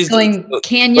 Can we please going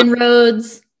canyon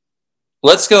roads?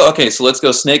 Let's go. Okay, so let's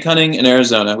go snake hunting in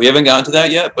Arizona. We haven't gotten to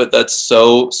that yet, but that's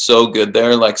so good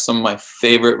there. Like some of my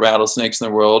favorite rattlesnakes in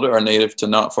the world are native to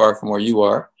not far from where you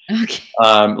are. Okay.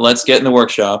 Let's get in the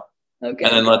workshop. Okay.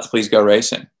 And then let's please go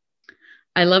racing.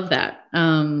 I love that.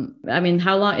 I mean,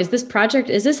 how long is this project?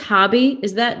 Is this hobby?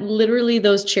 Is that literally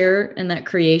those chair and that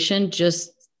creation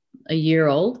just a year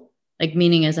old? Like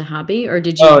meaning as a hobby, or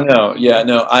did you? Oh no. Yeah,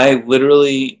 no, I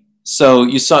literally. So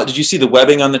did you see the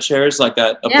webbing on the chairs, like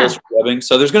that upholstery webbing?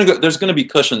 So there's going to be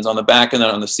cushions on the back and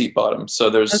then on the seat bottom.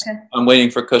 So I'm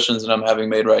waiting for cushions that I'm having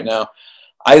made right now.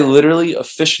 I literally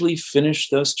officially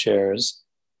finished those chairs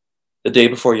the day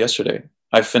before yesterday.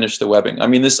 I finished the webbing. I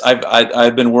mean,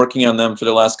 I've been working on them for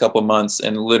the last couple of months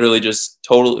and literally just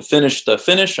totally finished the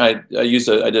finish. I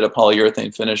did a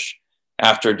polyurethane finish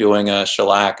after doing a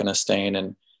shellac and a stain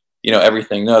and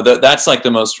everything. No, that's like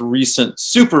the most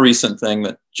super recent thing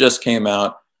that just came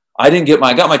out. I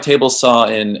got my table saw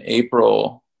in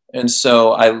April. And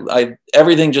so I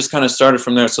everything just kind of started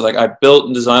from there. So like I built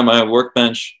and designed my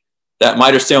workbench, that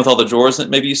miter stand with all the drawers that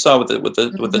maybe you saw with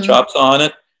the chop saw on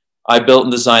it. I built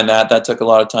and designed that. That took a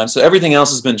lot of time. So everything else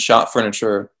has been shop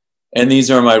furniture. And these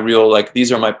are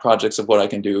my projects of what I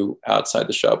can do outside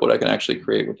the shop, what I can actually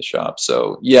create with the shop.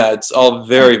 So yeah, it's all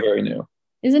very, very new.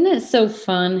 Isn't it so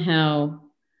fun how,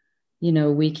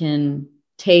 we can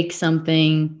take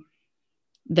something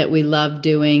that we love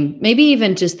doing, maybe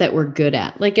even just that we're good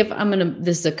at. Like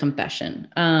this is a confession.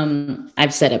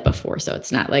 I've said it before, so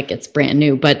it's not like it's brand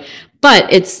new, but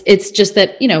it's just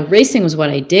that, racing was what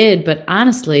I did, but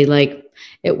honestly, like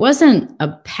it wasn't a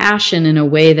passion in a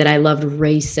way that I loved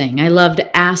racing. I loved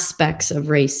aspects of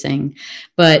racing,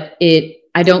 but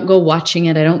I don't go watching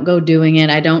it. I don't go doing it.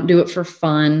 I don't do it for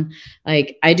fun.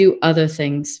 Like I do other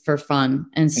things for fun.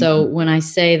 And so when I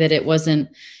say that it wasn't,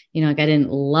 like I didn't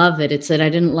love it, it's that I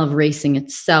didn't love racing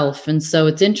itself. And so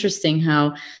it's interesting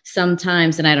how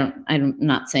sometimes, and I'm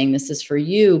not saying this is for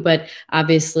you, but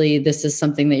obviously this is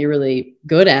something that you're really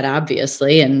good at,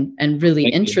 obviously, and really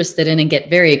interested in and get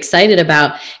very excited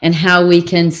about, and how we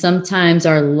can sometimes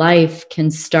our life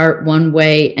can start one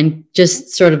way and just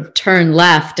sort of turn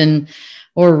left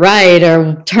or right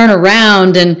or turn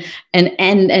around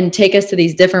and take us to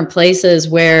these different places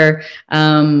where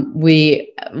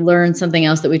we learn something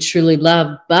else that we truly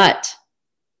love, but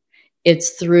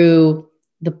it's through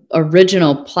the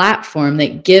original platform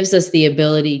that gives us the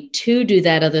ability to do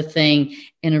that other thing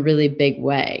in a really big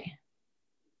way.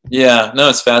 Yeah, no,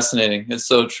 it's fascinating. It's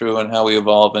so true, and how we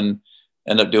evolve and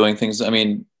end up doing things. I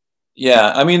mean,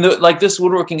 yeah, I mean, like this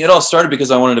woodworking, it all started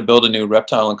because I wanted to build a new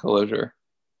reptile enclosure.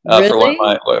 Really?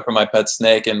 for my pet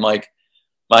snake. And like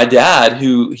my dad,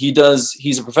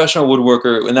 he's a professional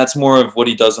woodworker, and that's more of what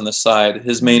he does on the side.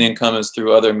 His main income is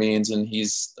through other means, and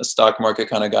he's a stock market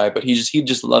kind of guy, but he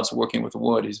just loves working with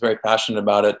wood. He's very passionate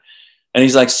about it. And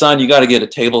he's like, son, you got to get a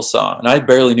table saw. And I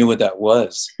barely knew what that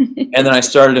was. And then I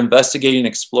started investigating,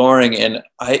 exploring, and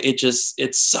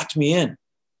it sucked me in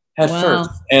at first.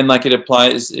 And like it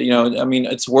applies, I mean,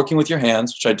 it's working with your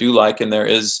hands, which I do like. And there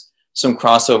is some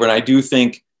crossover. And I do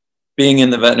think, being in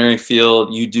the veterinary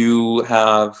field, you do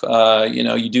have,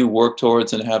 you do work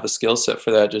towards and have a skill set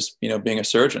for that. Just, being a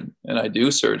surgeon, and I do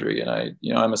surgery, and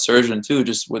I'm a surgeon too,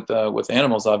 just with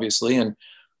animals, obviously. And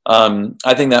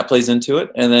I think that plays into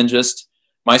it. And then just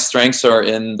my strengths are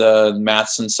in the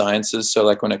maths and sciences. So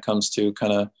like when it comes to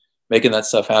kind of making that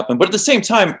stuff happen. But at the same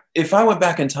time, if I went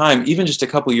back in time, even just a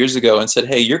couple years ago, and said,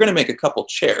 hey, you're going to make a couple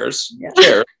chairs,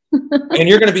 and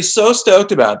you're going to be so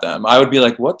stoked about them, I would be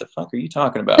like, what the fuck are you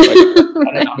talking about?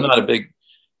 Like, I'm not a big,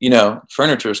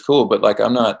 furniture is cool, but like,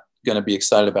 I'm not going to be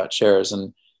excited about chairs.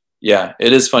 And yeah,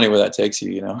 it is funny where that takes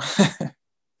you,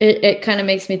 It kind of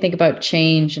makes me think about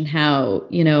change and how,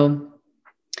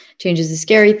 change is a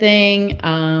scary thing.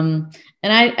 And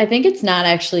I think it's not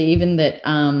actually even that,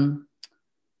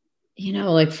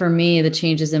 like for me, the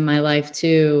changes in my life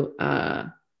too,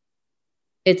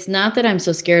 it's not that I'm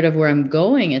so scared of where I'm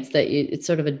going. It's that it's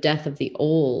sort of a death of the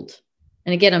old.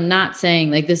 And again, I'm not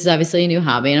saying like, this is obviously a new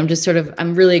hobby, and I'm just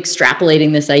I'm really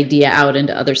extrapolating this idea out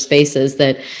into other spaces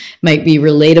that might be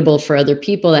relatable for other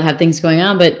people that have things going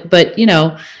on. But,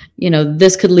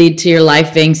 this could lead to your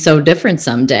life being so different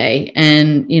someday.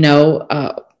 And,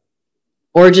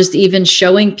 or just even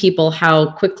showing people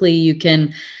how quickly you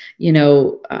can,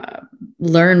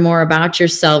 learn more about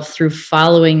yourself through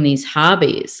following these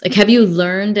hobbies. Like, have you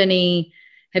learned any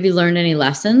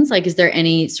lessons? Like, is there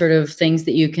any sort of things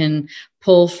that you can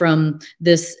pull from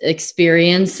this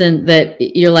experience and that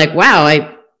you're like,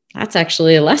 wow, that's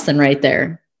actually a lesson right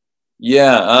there?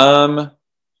 Yeah.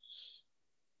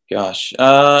 Gosh.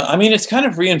 I mean, it's kind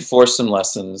of reinforced some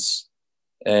lessons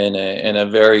in a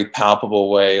very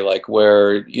palpable way, like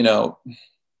where, one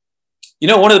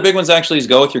of the big ones actually is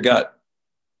go with your gut.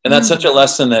 And that's such a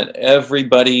lesson that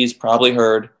everybody's probably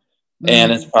heard,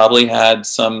 and it's probably had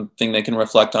something they can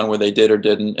reflect on where they did or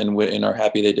didn't, and are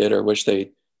happy they did or wish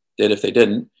they did if they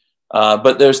didn't.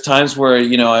 But there's times where,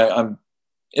 I'm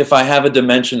if I have a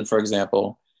dimension, for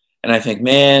example, and I think,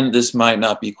 man, this might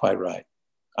not be quite right.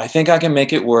 I think I can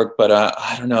make it work, but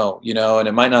I don't know, and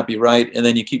it might not be right. And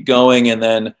then you keep going, and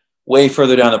then way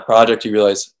further down the project, you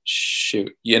realize,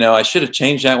 shoot, I should have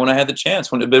changed that when I had the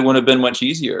chance, when it would have been much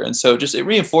easier. And so it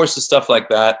reinforces stuff like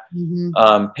that.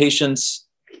 Patience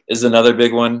is another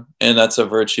big one. And that's a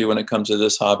virtue when it comes to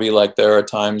this hobby. Like, there are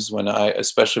times when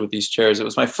especially with these chairs, it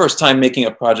was my first time making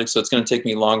a project. So it's going to take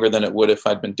me longer than it would if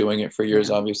I'd been doing it for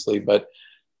years, obviously. But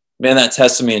man, that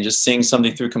tested me, and just seeing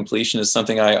something through completion is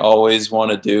something I always want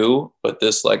to do. But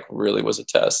this really was a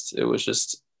test. It was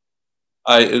just,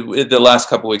 the last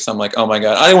couple of weeks, I'm like, oh my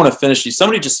God, I don't want to finish these.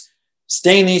 Somebody just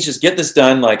stay in these, just get this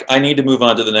done. Like, I need to move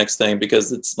on to the next thing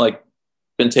because it's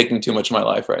been taking too much of my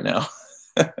life right now.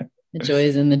 The joy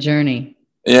is in the journey.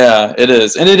 Yeah, it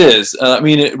is. And it is. I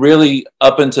mean, it really,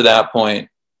 up until that point,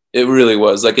 it really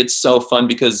was it's so fun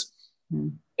because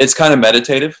it's kind of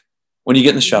meditative when you get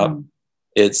in the shop.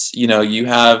 It's, you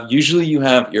have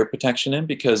ear protection in,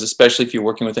 because especially if you're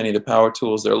working with any of the power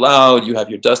tools, they're loud. You have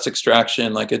your dust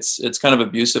extraction. It's kind of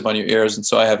abusive on your ears. And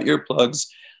so I have earplugs.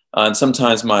 And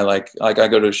sometimes I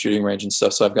go to a shooting range and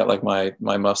stuff. So I've got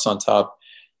my muffs on top,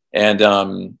 and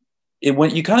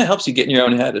it kind of helps you get in your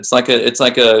own head. It's like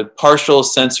a partial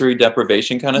sensory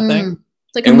deprivation kind of thing.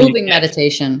 It's like a moving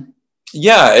meditation.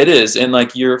 Yeah, it is. And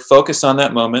you're focused on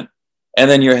that moment. And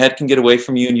then your head can get away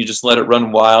from you, and you just let it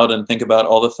run wild and think about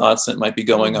all the thoughts that might be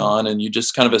going on. And you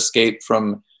just kind of escape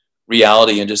from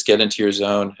reality and just get into your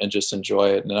zone and just enjoy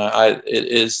it. And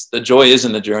the joy is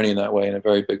in the journey in that way, in a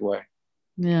very big way.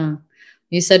 Yeah.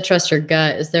 You said, trust your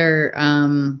gut. Is there,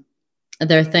 are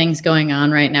there things going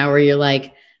on right now where you're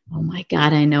like, oh my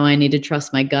God, I know I need to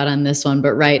trust my gut on this one,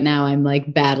 but right now I'm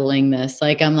battling this.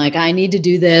 I'm I need to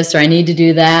do this, or I need to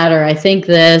do that, or I think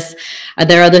this. Are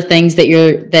there other things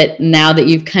that now that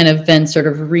you've kind of been sort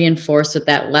of reinforced with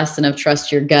that lesson of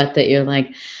trust your gut, that you're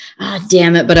like, ah,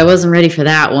 damn it, but I wasn't ready for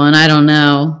that one. I don't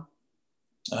know.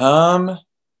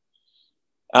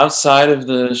 Outside of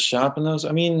the shop and those,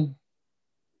 I mean,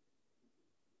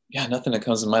 yeah, nothing that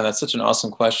comes to mind. That's such an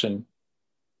awesome question.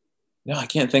 No, I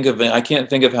can't think of it. I can't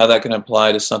think of how that can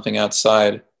apply to something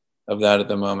outside of that at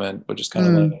the moment, which is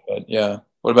kind of but yeah.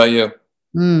 What about you?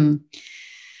 For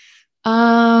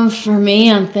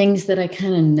me, on things that I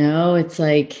kind of know, it's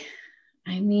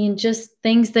just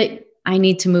things that I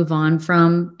need to move on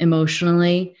from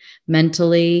emotionally,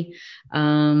 mentally,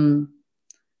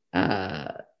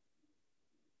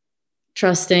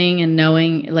 trusting and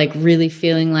knowing, really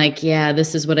feeling yeah,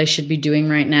 this is what I should be doing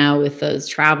right now with the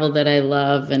travel that I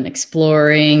love, and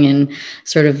exploring, and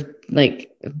sort of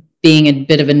being a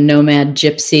bit of a nomad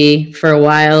gypsy for a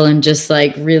while, and just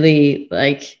really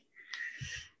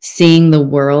seeing the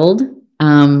world.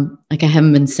 I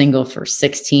haven't been single for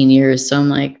 16 years. So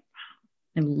I'm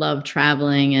I love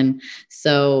traveling. And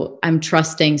so I'm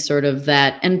trusting sort of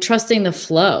that, and trusting the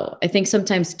flow. I think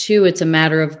sometimes too, it's a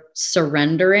matter of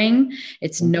surrendering.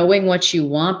 It's knowing what you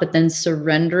want, but then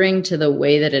surrendering to the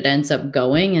way that it ends up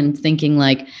going, and thinking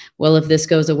well, if this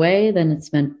goes away, then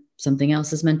it's meant something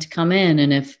else is meant to come in.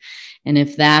 And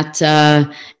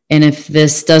if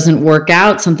this doesn't work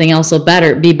out, something else will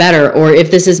be better. Or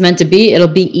if this is meant to be, it'll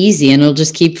be easy and it'll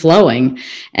just keep flowing.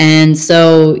 And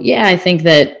so, yeah, I think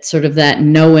that sort of that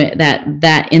knowing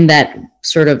that in that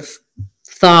sort of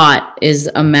thought is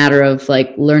a matter of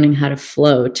learning how to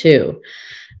flow too.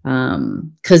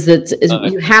 Because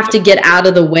you have to get out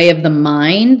of the way of the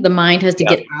mind. The mind has to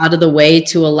get out of the way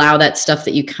to allow that stuff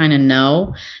that you kind of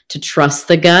know to trust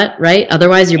the gut, right?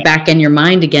 Otherwise, you're back in your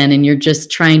mind again, and you're just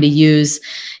trying to use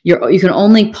you can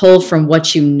only pull from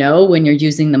what you know when you're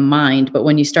using the mind. But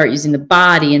when you start using the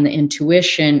body and the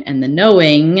intuition and the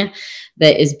knowing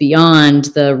that is beyond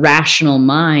the rational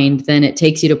mind, then it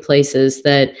takes you to places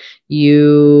that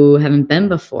you haven't been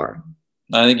before.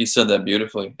 I think you said that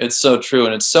beautifully. It's so true.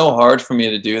 And it's so hard for me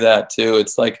to do that too.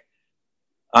 It's like,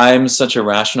 I'm such a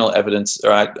rational evidence,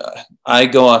 or I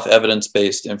go off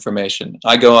evidence-based information.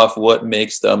 I go off what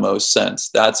makes the most sense.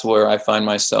 That's where I find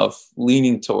myself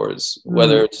leaning towards,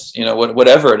 whether it's,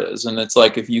 whatever it is. And it's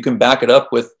like, if you can back it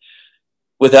up with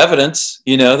evidence,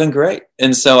 then great.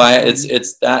 And so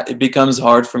it's that it becomes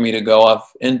hard for me to go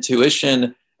off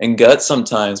intuition and gut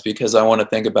sometimes, because I want to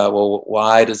think about, well,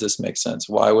 why does this make sense?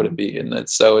 Why would it be? And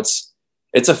it's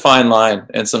a fine line,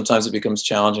 and sometimes it becomes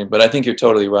challenging, but I think you're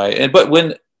totally right. But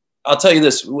when I'll tell you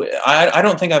this, I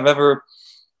don't think I've ever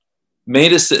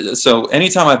made so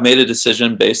anytime I've made a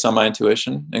decision based on my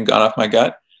intuition and gone off my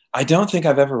gut, I don't think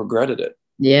I've ever regretted it.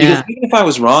 Yeah. Because even if I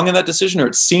was wrong in that decision, or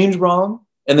it seemed wrong,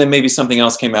 and then maybe something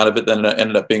else came out of it that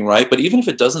ended up being right. But even if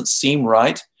it doesn't seem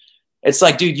right, it's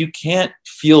like, dude, you can't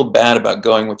feel bad about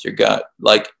going with your gut.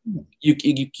 Like you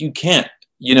can't,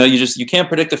 you can't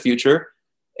predict the future.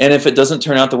 And if it doesn't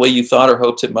turn out the way you thought or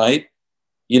hoped it might,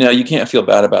 you can't feel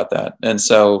bad about that. And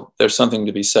so there's something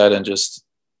to be said, and just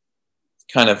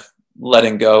kind of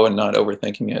letting go and not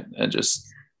overthinking it, and just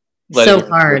letting so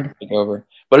hard it over.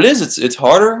 But it's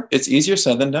harder. It's easier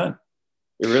said than done.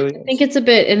 It really is. I think it's a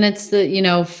bit, and it's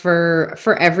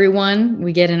for everyone,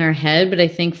 we get in our head, but I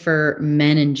think for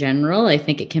men in general, I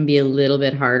think it can be a little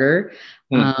bit harder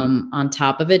on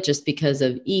top of it, just because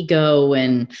of ego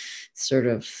and sort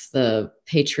of the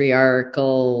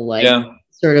patriarchal,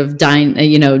 sort of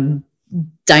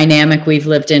dynamic we've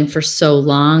lived in for so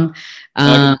long.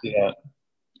 I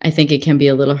think it can be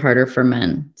a little harder for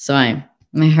men. So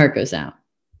my heart goes out.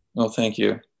 Well, thank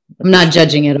you. I'm not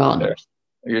judging at all.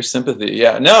 Your sympathy.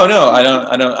 Yeah. No, I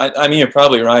don't. I mean, you're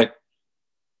probably right.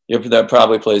 That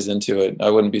probably plays into it.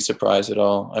 I wouldn't be surprised at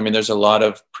all. I mean, there's a lot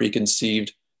of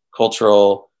preconceived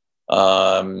cultural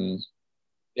and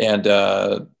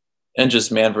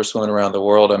just man versus woman around the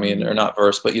world. I mean, or not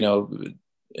versus, but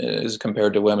as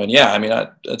compared to women. Yeah. I mean,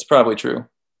 that's probably true.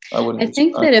 I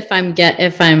think that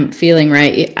if I'm feeling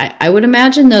right, I would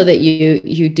imagine though that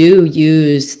you do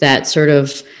use that sort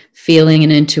of feeling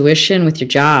and intuition with your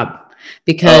job.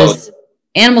 Because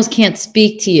animals can't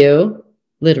speak to you,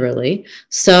 literally.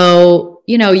 So,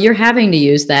 you're having to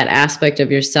use that aspect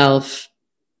of yourself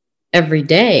every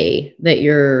day that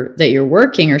you're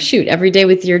working, or every day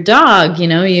with your dog.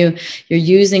 You're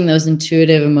using those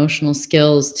intuitive emotional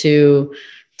skills to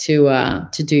do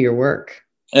your work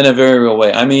in a very real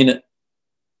way. I mean,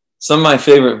 some of my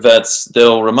favorite vets,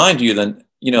 they'll remind you that,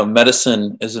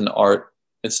 medicine is an art.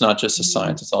 It's not just a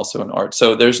science, it's also an art.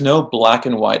 So there's no black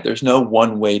and white. There's no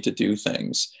one way to do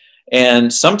things.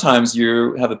 And sometimes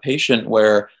you have a patient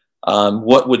where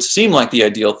what would seem like the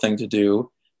ideal thing to do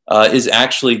is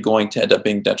actually going to end up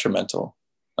being detrimental.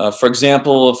 For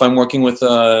example, if I'm working with,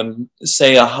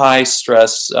 say, a high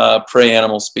stress prey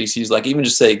animal species, like even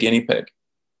just say a guinea pig,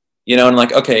 and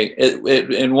like, okay,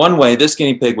 in one way, this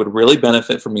guinea pig would really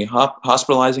benefit from me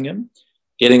hospitalizing him,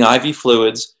 getting IV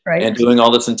fluids, and doing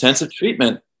all this intensive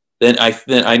treatment, then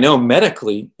I know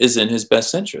medically is in his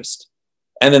best interest.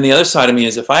 And then the other side of me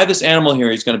is, if I have this animal here,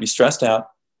 he's going to be stressed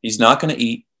out. He's not going to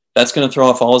eat. That's going to throw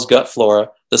off all his gut flora.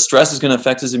 The stress is going to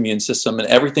affect his immune system, and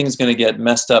everything's going to get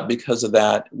messed up because of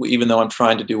that, even though I'm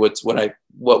trying to do what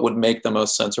would make the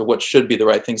most sense, or what should be the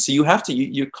right thing. So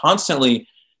you're constantly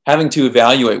having to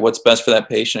evaluate what's best for that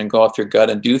patient, and go off your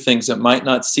gut and do things that might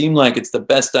not seem like it's the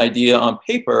best idea on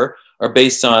paper or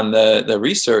based on the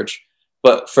research,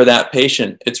 but for that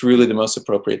patient, it's really the most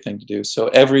appropriate thing to do. So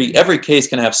every case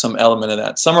can have some element of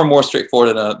that. Some are more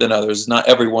straightforward than others. Not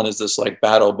everyone is this like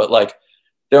battle, but like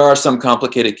there are some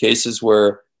complicated cases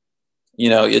where,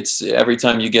 it's every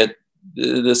time you get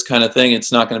this kind of thing,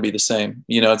 it's not going to be the same.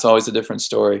 It's always a different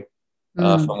story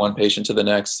from one patient to the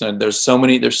next. And there's so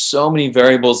many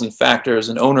variables and factors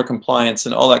and owner compliance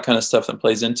and all that kind of stuff that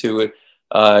plays into it.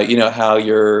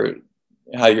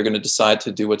 How you're going to decide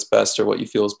to do what's best, or what you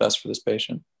feel is best for this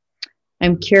patient.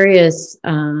 I'm curious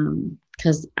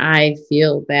because I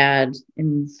feel bad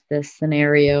in this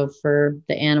scenario for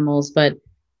the animals, but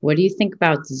what do you think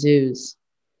about zoos?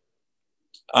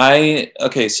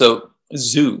 So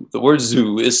zoo, the word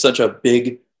zoo is such a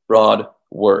big, broad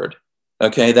word.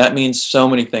 Okay, that means so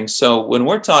many things. So when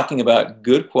we're talking about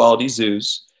good quality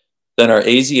zoos, that are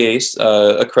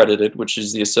AZA accredited, which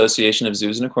is the Association of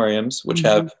Zoos and Aquariums, which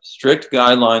have strict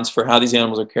guidelines for how these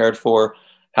animals are cared for,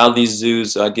 how these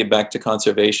zoos give back to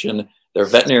conservation, their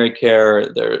veterinary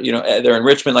care, their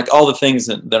enrichment, like all the things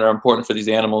that are important for these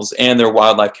animals and their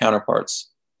wildlife counterparts.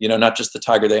 Not just the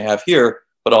tiger they have here,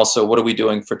 but also what are we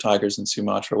doing for tigers in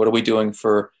Sumatra? What are we doing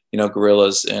for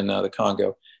gorillas in the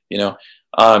Congo?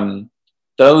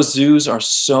 Those zoos are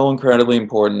so incredibly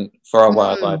important for our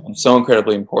wildlife and so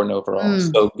incredibly important overall.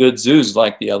 So good zoos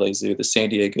like the LA Zoo, the San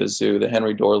Diego Zoo, the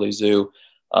Henry Dorley Zoo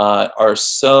are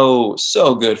so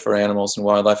good for animals and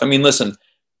wildlife. I mean, listen,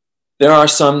 there are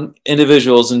some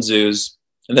individuals in zoos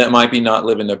that might be not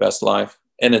living their best life,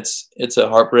 and it's a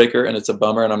heartbreaker and it's a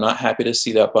bummer, and I'm not happy to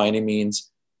see that by any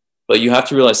means. But you have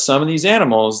to realize some of these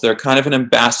animals, they're kind of an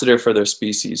ambassador for their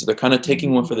species. They're kind of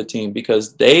taking one for the team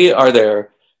because they are there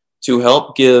to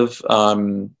help give,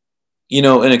 an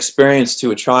experience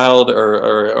to a child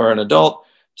or an adult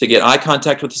to get eye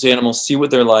contact with these animals, see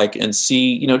what they're like, and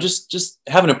see, just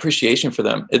have an appreciation for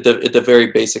them at the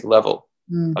very basic level.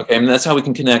 Okay, I mean, that's how we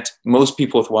can connect most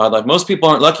people with wildlife. Most people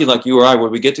aren't lucky like you or I, where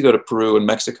we get to go to Peru and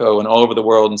Mexico and all over the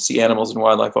world and see animals and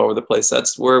wildlife all over the place.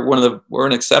 We're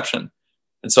an exception.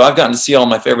 And so I've gotten to see all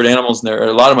my favorite animals or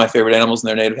a lot of my favorite animals in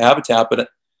their native habitat, but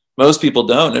most people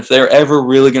don't. If they're ever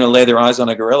really going to lay their eyes on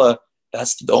a gorilla,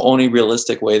 that's the only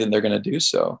realistic way that they're going to do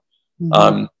so.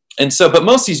 But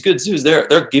most of these good zoos,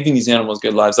 they're giving these animals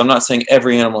good lives. I'm not saying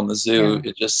every animal in the zoo,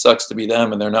 it just sucks to be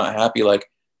them and they're not happy.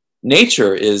 Like,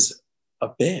 nature is a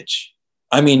bitch.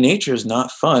 I mean, nature is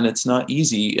not fun. It's not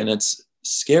easy, and it's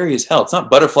scary as hell. It's not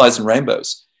butterflies and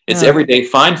rainbows. It's every day,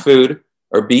 find food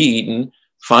or be eaten,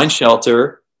 find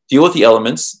shelter, deal with the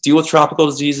elements, deal with tropical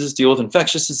diseases, deal with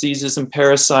infectious diseases and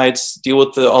parasites, deal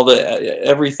with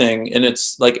everything. And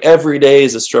it's like every day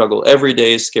is a struggle. Every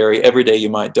day is scary. Every day you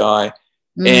might die.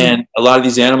 And a lot of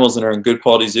these animals that are in good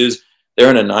quality zoos, they're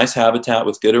in a nice habitat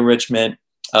with good enrichment.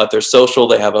 They're social.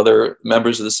 They have other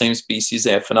members of the same species.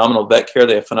 They have phenomenal vet care.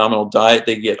 They have phenomenal diet.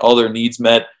 They get all their needs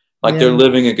met. Like they're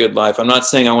living a good life. I'm not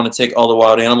saying I want to take all the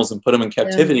wild animals and put them in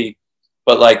captivity,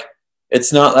 but like,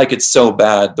 it's not like it's so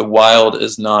bad. The wild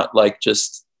is not like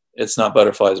it's not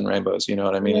butterflies and rainbows. You know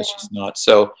what I mean? It's just not.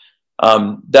 So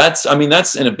that's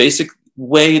in a basic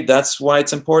way, that's why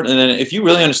it's important. And then if you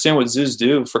really understand what zoos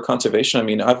do for conservation, I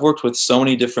mean, I've worked with so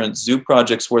many different zoo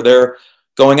projects where they're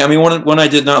going, I mean, one I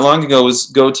did not long ago was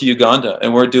go to Uganda,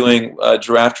 and we're doing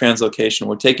giraffe translocation.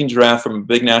 We're taking giraffe from a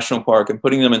big national park and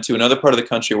putting them into another part of the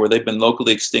country where they've been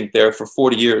locally extinct there for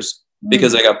 40 years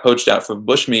because they got poached out for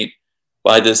bushmeat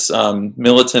by this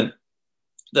the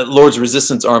Lord's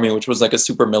Resistance Army, which was like a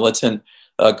super militant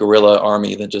guerrilla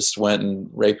army that just went and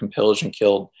raped and pillaged and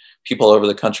killed people all over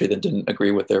the country that didn't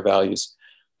agree with their values.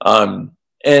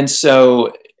 And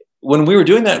so when we were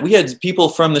doing that, we had people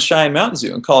from the Cheyenne Mountain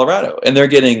Zoo in Colorado, and they're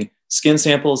getting skin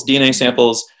samples, DNA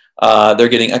samples, they're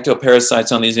getting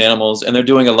ectoparasites on these animals, and they're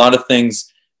doing a lot of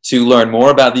things to learn more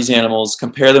about these animals,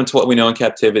 compare them to what we know in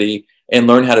captivity, and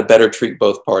learn how to better treat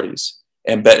both parties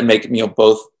and make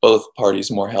both parties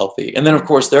more healthy. And then, of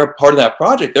course, they're a part of that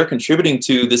project. They're contributing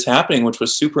to this happening, which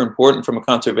was super important from a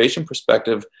conservation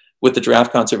perspective with the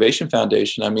Giraffe Conservation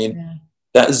Foundation. I mean,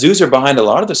 that zoos are behind a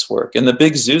lot of this work, and the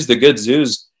big zoos, the good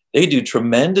zoos, they do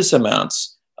tremendous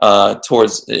amounts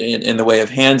towards in the way of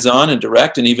hands-on and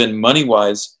direct and even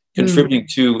money-wise contributing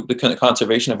to the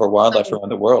conservation of our wildlife around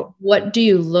the world. What do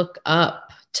you look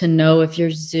up to know if your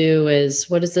zoo is,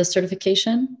 what is the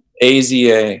certification?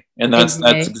 AZA, and that's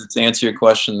to answer your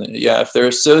question. Yeah, if they're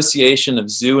Association of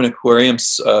Zoo and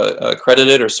Aquariums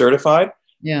accredited or certified,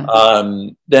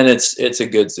 then it's a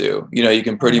good zoo. You know, you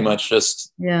can pretty much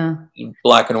just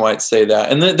black and white say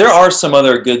that. And there are some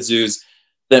other good zoos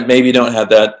that maybe don't have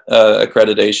that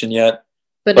accreditation yet.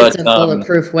 But it's a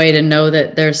bulletproof way to know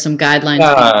that there's some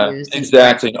guidelines.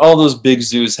 Exactly. All those big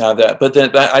zoos have that. But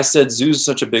then I said zoo is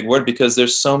such a big word because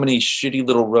there's so many shitty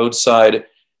little roadside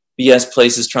BS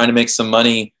places trying to make some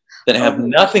money that have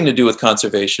nothing to do with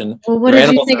conservation. Well, what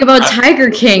did you think about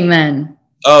Tiger King then?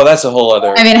 Oh, that's a whole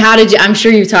other. I mean, I'm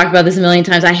sure you've talked about this a million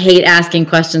times. I hate asking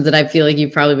questions that I feel like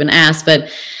you've probably been asked, but.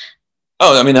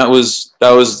 Oh, I mean, that was,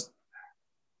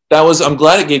 I'm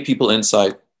glad it gave people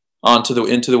insight into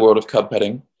the world of cub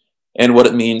petting and what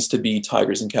it means to be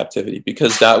tigers in captivity,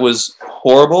 because that was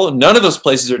horrible. None of those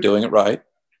places are doing it right.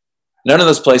 None of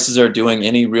those places are doing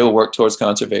any real work towards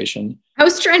conservation. I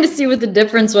was trying to see what the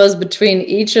difference was between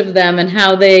each of them and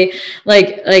how they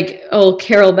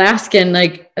Carol Baskin,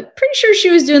 like, I'm pretty sure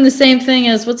she was doing the same thing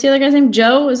as, what's the other guy's name?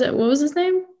 Joe? What was his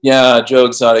name? Yeah, Joe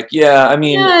Exotic. Yeah, I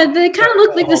mean. Yeah, they kind of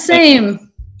look like the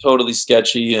same. totally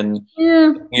sketchy and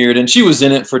Yeah. weird. And she was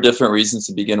in it for different reasons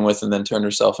to begin with, and then turned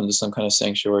herself into some kind of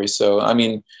sanctuary. So, I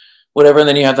mean, whatever. And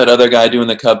then you have that other guy doing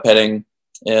the cub petting,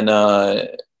 and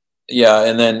yeah,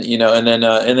 and then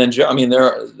I mean,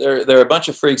 there are a bunch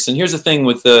of freaks. And here's the thing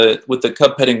with the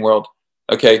cub petting world.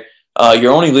 Okay,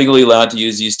 you're only legally allowed to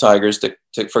use these tigers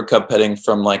for cub petting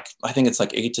from, like, I think it's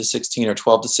like 8 to 16 or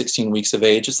 12 to 16 weeks of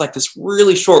age. It's like this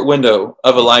really short window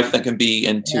of a life that can be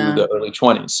into the early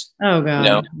 20s. Oh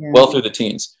God. Well through the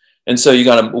teens. And so you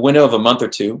got a window of a month or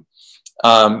two.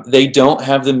 They don't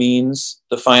have the means,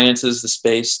 the finances, the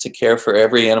space to care for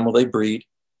every animal they breed.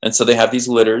 And so they have these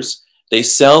litters. They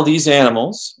sell these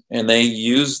animals, and they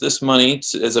use this money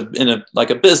like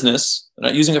a business. They're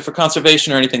not using it for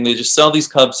conservation or anything. They just sell these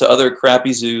cubs to other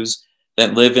crappy zoos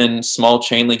that live in small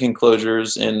chain link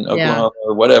enclosures in Oklahoma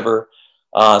or whatever.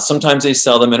 Sometimes they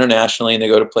sell them internationally, and they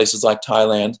go to places like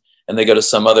Thailand, and they go to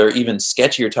some other even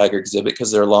sketchier tiger exhibit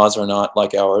because their laws are not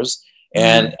like ours.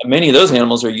 And many of those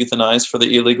animals are euthanized for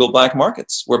the illegal black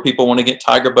markets, where people want to get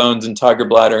tiger bones and tiger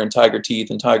bladder and tiger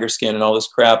teeth and tiger skin and all this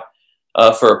crap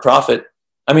for a profit.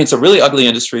 I mean, it's a really ugly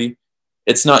industry.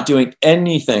 It's not doing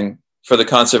anything for the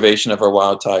conservation of our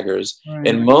wild tigers. Right.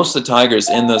 And most of the tigers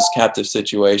in those captive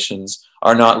situations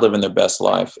are not living their best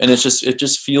life. And it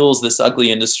just fuels this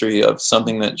ugly industry of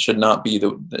something that should not be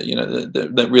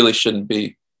that really shouldn't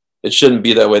be. It shouldn't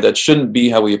be that way. That shouldn't be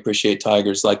how we appreciate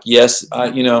tigers. Like, yes,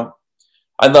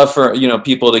 I'd love for,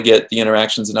 people to get the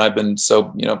interactions, and I've been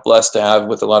so, blessed to have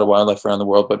with a lot of wildlife around the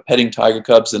world, but petting tiger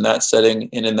cubs in that setting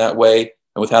and in that way,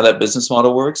 and with how that business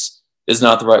model works, is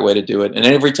not the right way to do it. And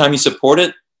every time you support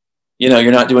it,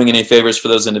 you're not doing any favors for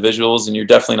those individuals, and you're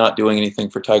definitely not doing anything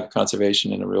for tiger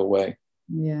conservation in a real way.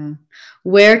 Yeah.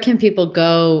 Where can people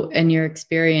go in your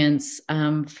experience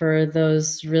for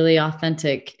those really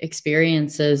authentic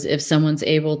experiences if someone's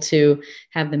able to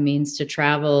have the means to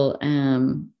travel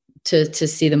to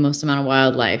see the most amount of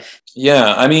wildlife?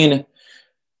 Yeah, I mean,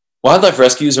 wildlife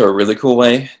rescues are a really cool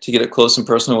way to get up close and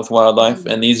personal with wildlife.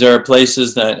 And these are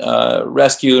places that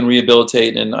rescue and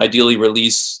rehabilitate and ideally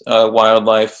release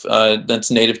wildlife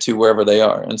that's native to wherever they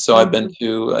are. And so I've been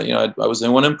to, I was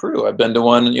in one in Peru. I've been to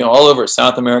one, all over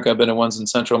South America. I've been to ones in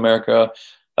Central America,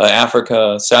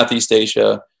 Africa, Southeast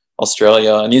Asia,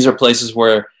 Australia. And these are places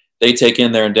where they take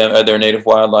in their native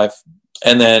wildlife.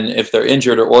 And then if they're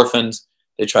injured or orphaned,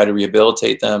 they try to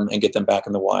rehabilitate them and get them back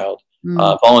in the wild.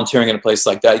 Volunteering in a place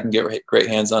like that, you can get great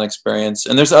hands-on experience.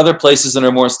 And there's other places that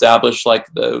are more established, like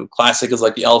the classic is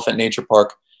like the Elephant Nature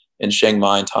Park in Chiang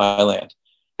Mai in Thailand.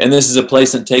 And this is a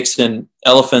place that takes in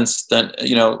elephants that,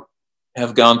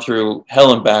 have gone through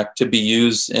hell and back to be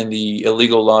used in the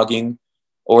illegal logging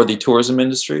or the tourism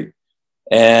industry.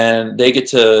 And they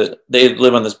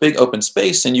live on this big open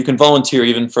space, and you can volunteer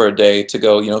even for a day to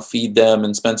go, feed them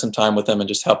and spend some time with them and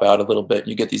just help out a little bit.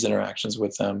 You get these interactions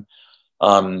with them.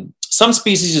 Some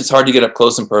species it's hard to get up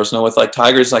close and personal with, like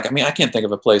tigers. Like, I mean, I can't think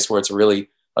of a place where it's really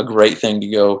a great thing to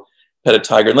go pet a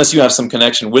tiger unless you have some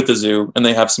connection with the zoo and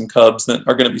they have some cubs that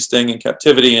are going to be staying in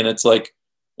captivity, and it's like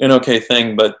an okay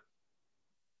thing. But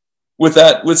with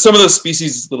some of those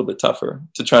species, it's a little bit tougher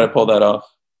to try to pull that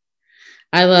off.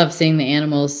 I love seeing the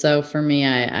animals. So for me,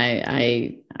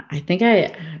 I think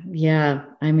I've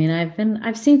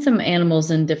seen some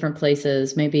animals in different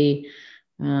places, maybe,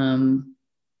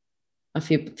 a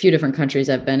few different countries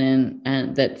I've been in,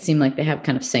 and that seem like they have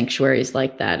kind of sanctuaries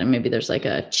like that. And maybe there's like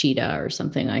a cheetah or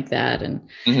something like that. And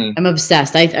I'm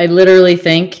obsessed. I literally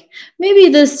think maybe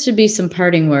this should be some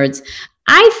parting words.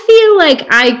 I feel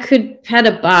like I could pet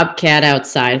a bobcat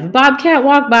outside. If a bobcat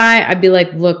walked by, I'd be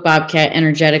like, look, bobcat,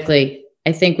 energetically,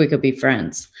 I think we could be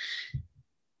friends.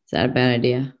 Is that a bad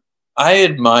idea? I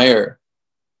admire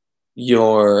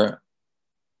that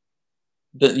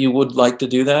you would like to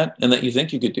do that and that you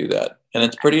think you could do that. And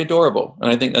it's pretty adorable.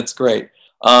 And I think that's great.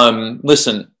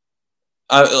 Listen,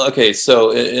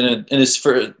 so it's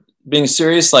for being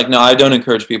serious, like, no, I don't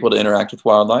encourage people to interact with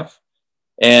wildlife.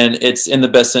 And it's in the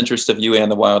best interest of you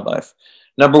and the wildlife.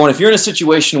 Number one, if you're in a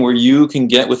situation where you can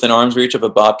get within arm's reach of a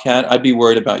bobcat, I'd be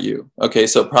worried about you. Okay,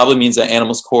 so it probably means that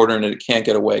animal's cornered and it can't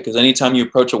get away. Because anytime you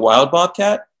approach a wild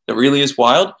bobcat that really is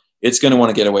wild, it's going to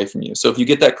want to get away from you. So if you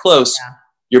get that close,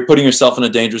 you're putting yourself in a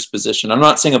dangerous position. I'm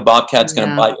not saying a bobcat's going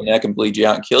to bite your neck and bleed you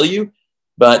out and kill you,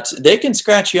 but they can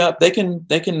scratch you up. They can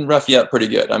rough you up pretty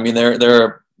good. I mean,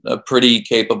 they're a pretty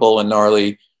capable and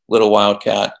gnarly little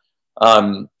wildcat.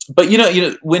 But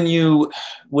when you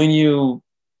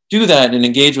do that and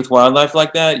engage with wildlife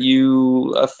like that,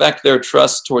 you affect their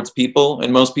trust towards people,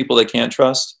 and most people they can't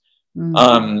trust.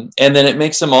 And then it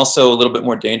makes them also a little bit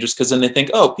more dangerous, because then they think,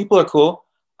 oh, people are cool.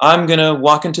 I'm going to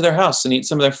walk into their house and eat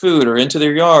some of their food, or into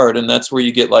their yard. And that's where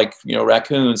you get like,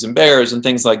 raccoons and bears and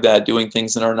things like that, doing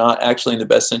things that are not actually in the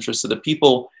best interest of the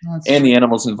people and the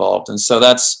animals involved. And so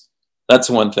that's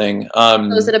one thing.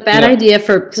 So is it a bad idea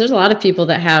because there's a lot of people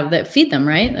that feed them,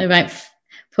 right? They might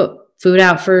put food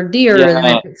out for deer, and they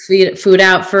might feed food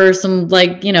out for some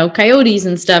coyotes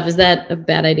and stuff. Is that a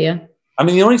bad idea? I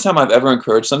mean, the only time I've ever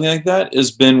encouraged something like that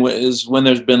is when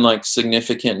there's been like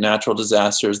significant natural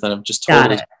disasters that have just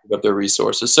totally screwed up their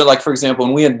resources. So like, for example,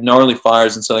 when we had gnarly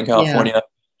fires in Southern California,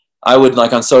 I would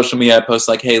like on social media, I post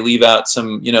like, hey, leave out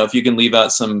some, if you can leave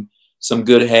out some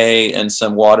good hay and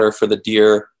some water for the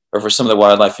deer or for some of the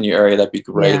wildlife in your area, that'd be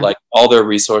great. Like all their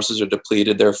resources are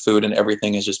depleted, their food and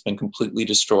everything has just been completely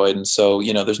destroyed. And so,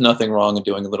 there's nothing wrong in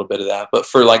doing a little bit of that. But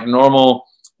for like normal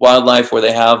wildlife where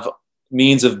they have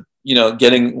means of,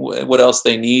 getting what else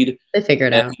they need, they figure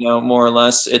it out, more or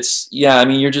less.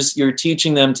 You're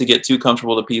teaching them to get too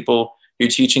comfortable to people. You're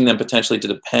teaching them potentially to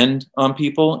depend on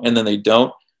people, and then they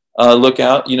don't look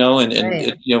out, and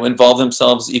involve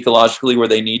themselves ecologically where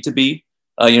they need to be.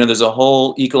 There's a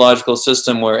whole ecological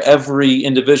system where every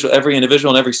individual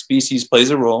and every species plays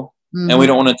a role, and we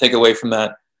don't want to take away from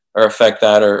that or affect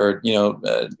that or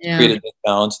create a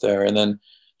disbalance there. And then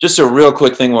just a real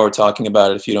quick thing while we're talking about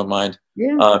it, if you don't mind.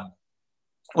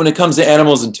 When it comes to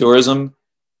animals and tourism,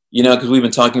 because we've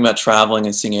been talking about traveling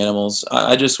and seeing animals,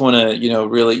 I just want to,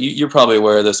 really, you're probably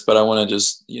aware of this, but I want to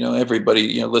just,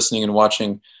 everybody, listening and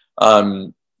watching,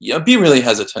 be really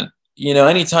hesitant.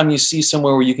 Anytime you see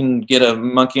somewhere where you can get a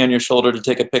monkey on your shoulder to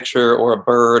take a picture, or a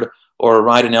bird, or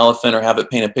ride an elephant, or have it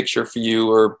paint a picture for you,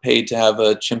 or paid to have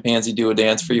a chimpanzee do a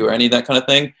dance for you, or any of that kind of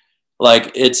thing,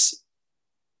 like it's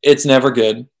never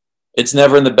good. It's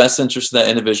never in the best interest of that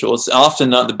individual. It's often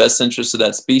not the best interest of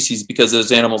that species, because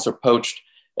those animals are poached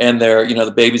and they're,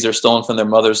 the babies are stolen from their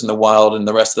mothers in the wild and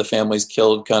the rest of the family's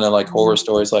killed, kind of like horror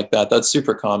stories like that. That's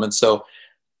super common. So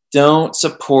don't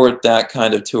support that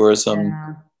kind of tourism,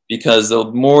 because the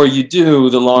more you do,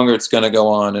 the longer it's going to go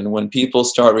on. And when people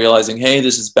start realizing, hey,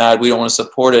 this is bad, we don't want to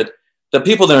support it, the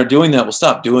people that are doing that will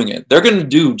stop doing it. They're going to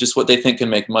do just what they think can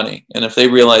make money. And if they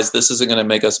realize this isn't going to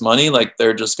make us money, like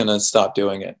they're just going to stop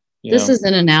doing it. This is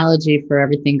an analogy for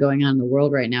everything going on in the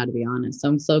world right now, to be honest. So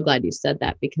I'm so glad you said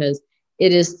that, because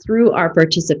it is through our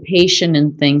participation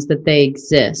in things that they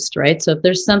exist, right? So if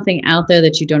there's something out there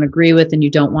that you don't agree with and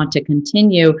you don't want to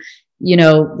continue,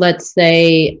 let's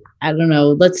say,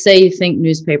 let's say you think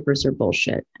newspapers are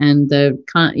bullshit and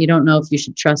you don't know if you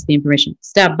should trust the information.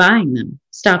 Stop buying them.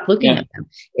 Stop looking at them.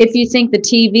 If you think the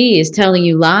TV is telling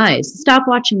you lies, stop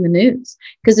watching the news.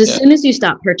 Because as soon as you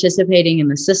stop participating in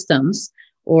the systems,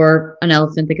 or an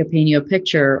elephant that could paint you a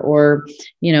picture, or,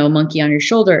 a monkey on your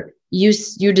shoulder, you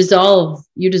dissolve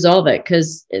it.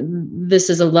 Because this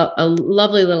is a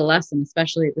lovely little lesson,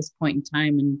 especially at this point in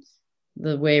time and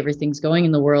the way everything's going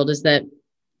in the world, is that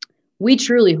we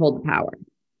truly hold the power.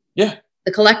 Yeah.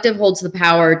 The collective holds the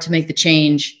power to make the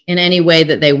change in any way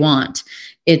that they want.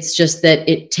 It's just that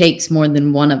it takes more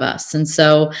than one of us. And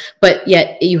so, but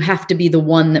yet you have to be the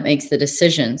one that makes the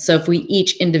decision. So if we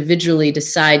each individually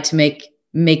decide to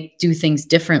do things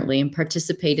differently and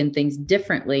participate in things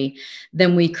differently,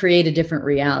 then we create a different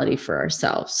reality for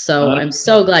ourselves. So I'm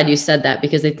so glad you said that,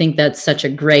 because I think that's such a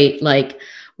great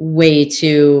way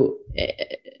to,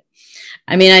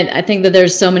 I think that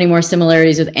there's so many more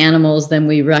similarities with animals than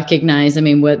we recognize.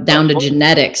 Down to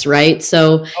genetics, right?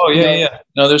 So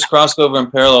no, there's crossover and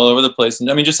parallel all over the place.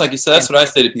 And just like you said, that's what I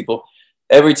say to people.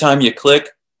 Every time you click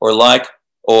or like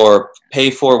or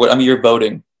pay for you're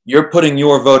voting. You're putting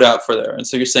your vote out for there. And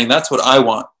so you're saying, that's what I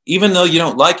want. Even though you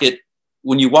don't like it,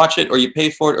 when you watch it or you pay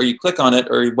for it or you click on it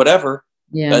or whatever,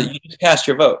 you just cast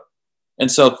your vote.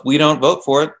 And so if we don't vote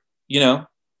for it,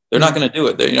 they're not going to do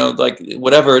it. They're,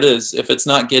 whatever it is, if it's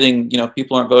not getting,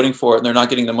 people aren't voting for it and they're not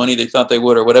getting the money they thought they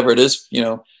would, or whatever it is,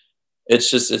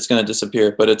 it's going to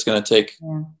disappear, but it's going to take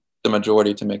the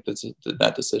majority to make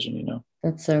that decision,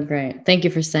 That's so great. Thank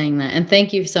you for saying that. And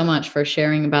thank you so much for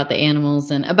sharing about the animals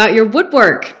and about your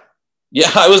woodwork. Yeah,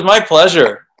 it was my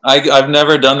pleasure. I've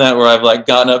never done that where I've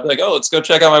gotten up let's go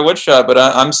check out my wood shop, but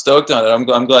I'm stoked on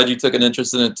it. I'm glad you took an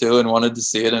interest in it too and wanted to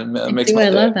see it, and it makes my day. I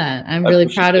love that. I'm really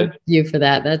proud of you for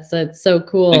that. That's so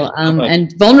cool.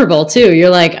 And vulnerable too.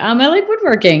 You're like, I like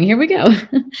woodworking. Here we go.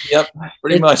 Yep,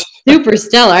 pretty much. Super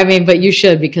stellar. But you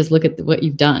should, because look at what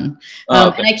you've done.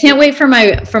 And I can't wait for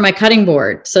my cutting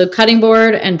board. So cutting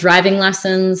board and driving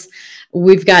lessons.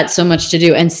 We've got so much to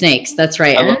do, and snakes. That's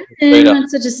right. I'm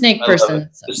such a snake person.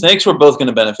 So. The snakes we're both going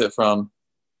to benefit from,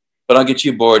 but I'll get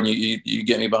you aboard and you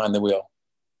get me behind the wheel.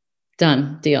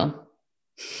 Done. Deal.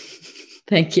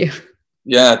 Thank you.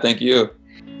 Yeah. Thank you.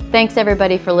 Thanks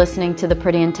everybody for listening to the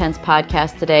Pretty Intense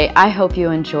podcast today. I hope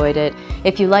you enjoyed it.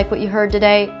 If you like what you heard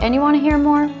today and you want to hear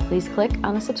more, please click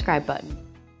on the subscribe button.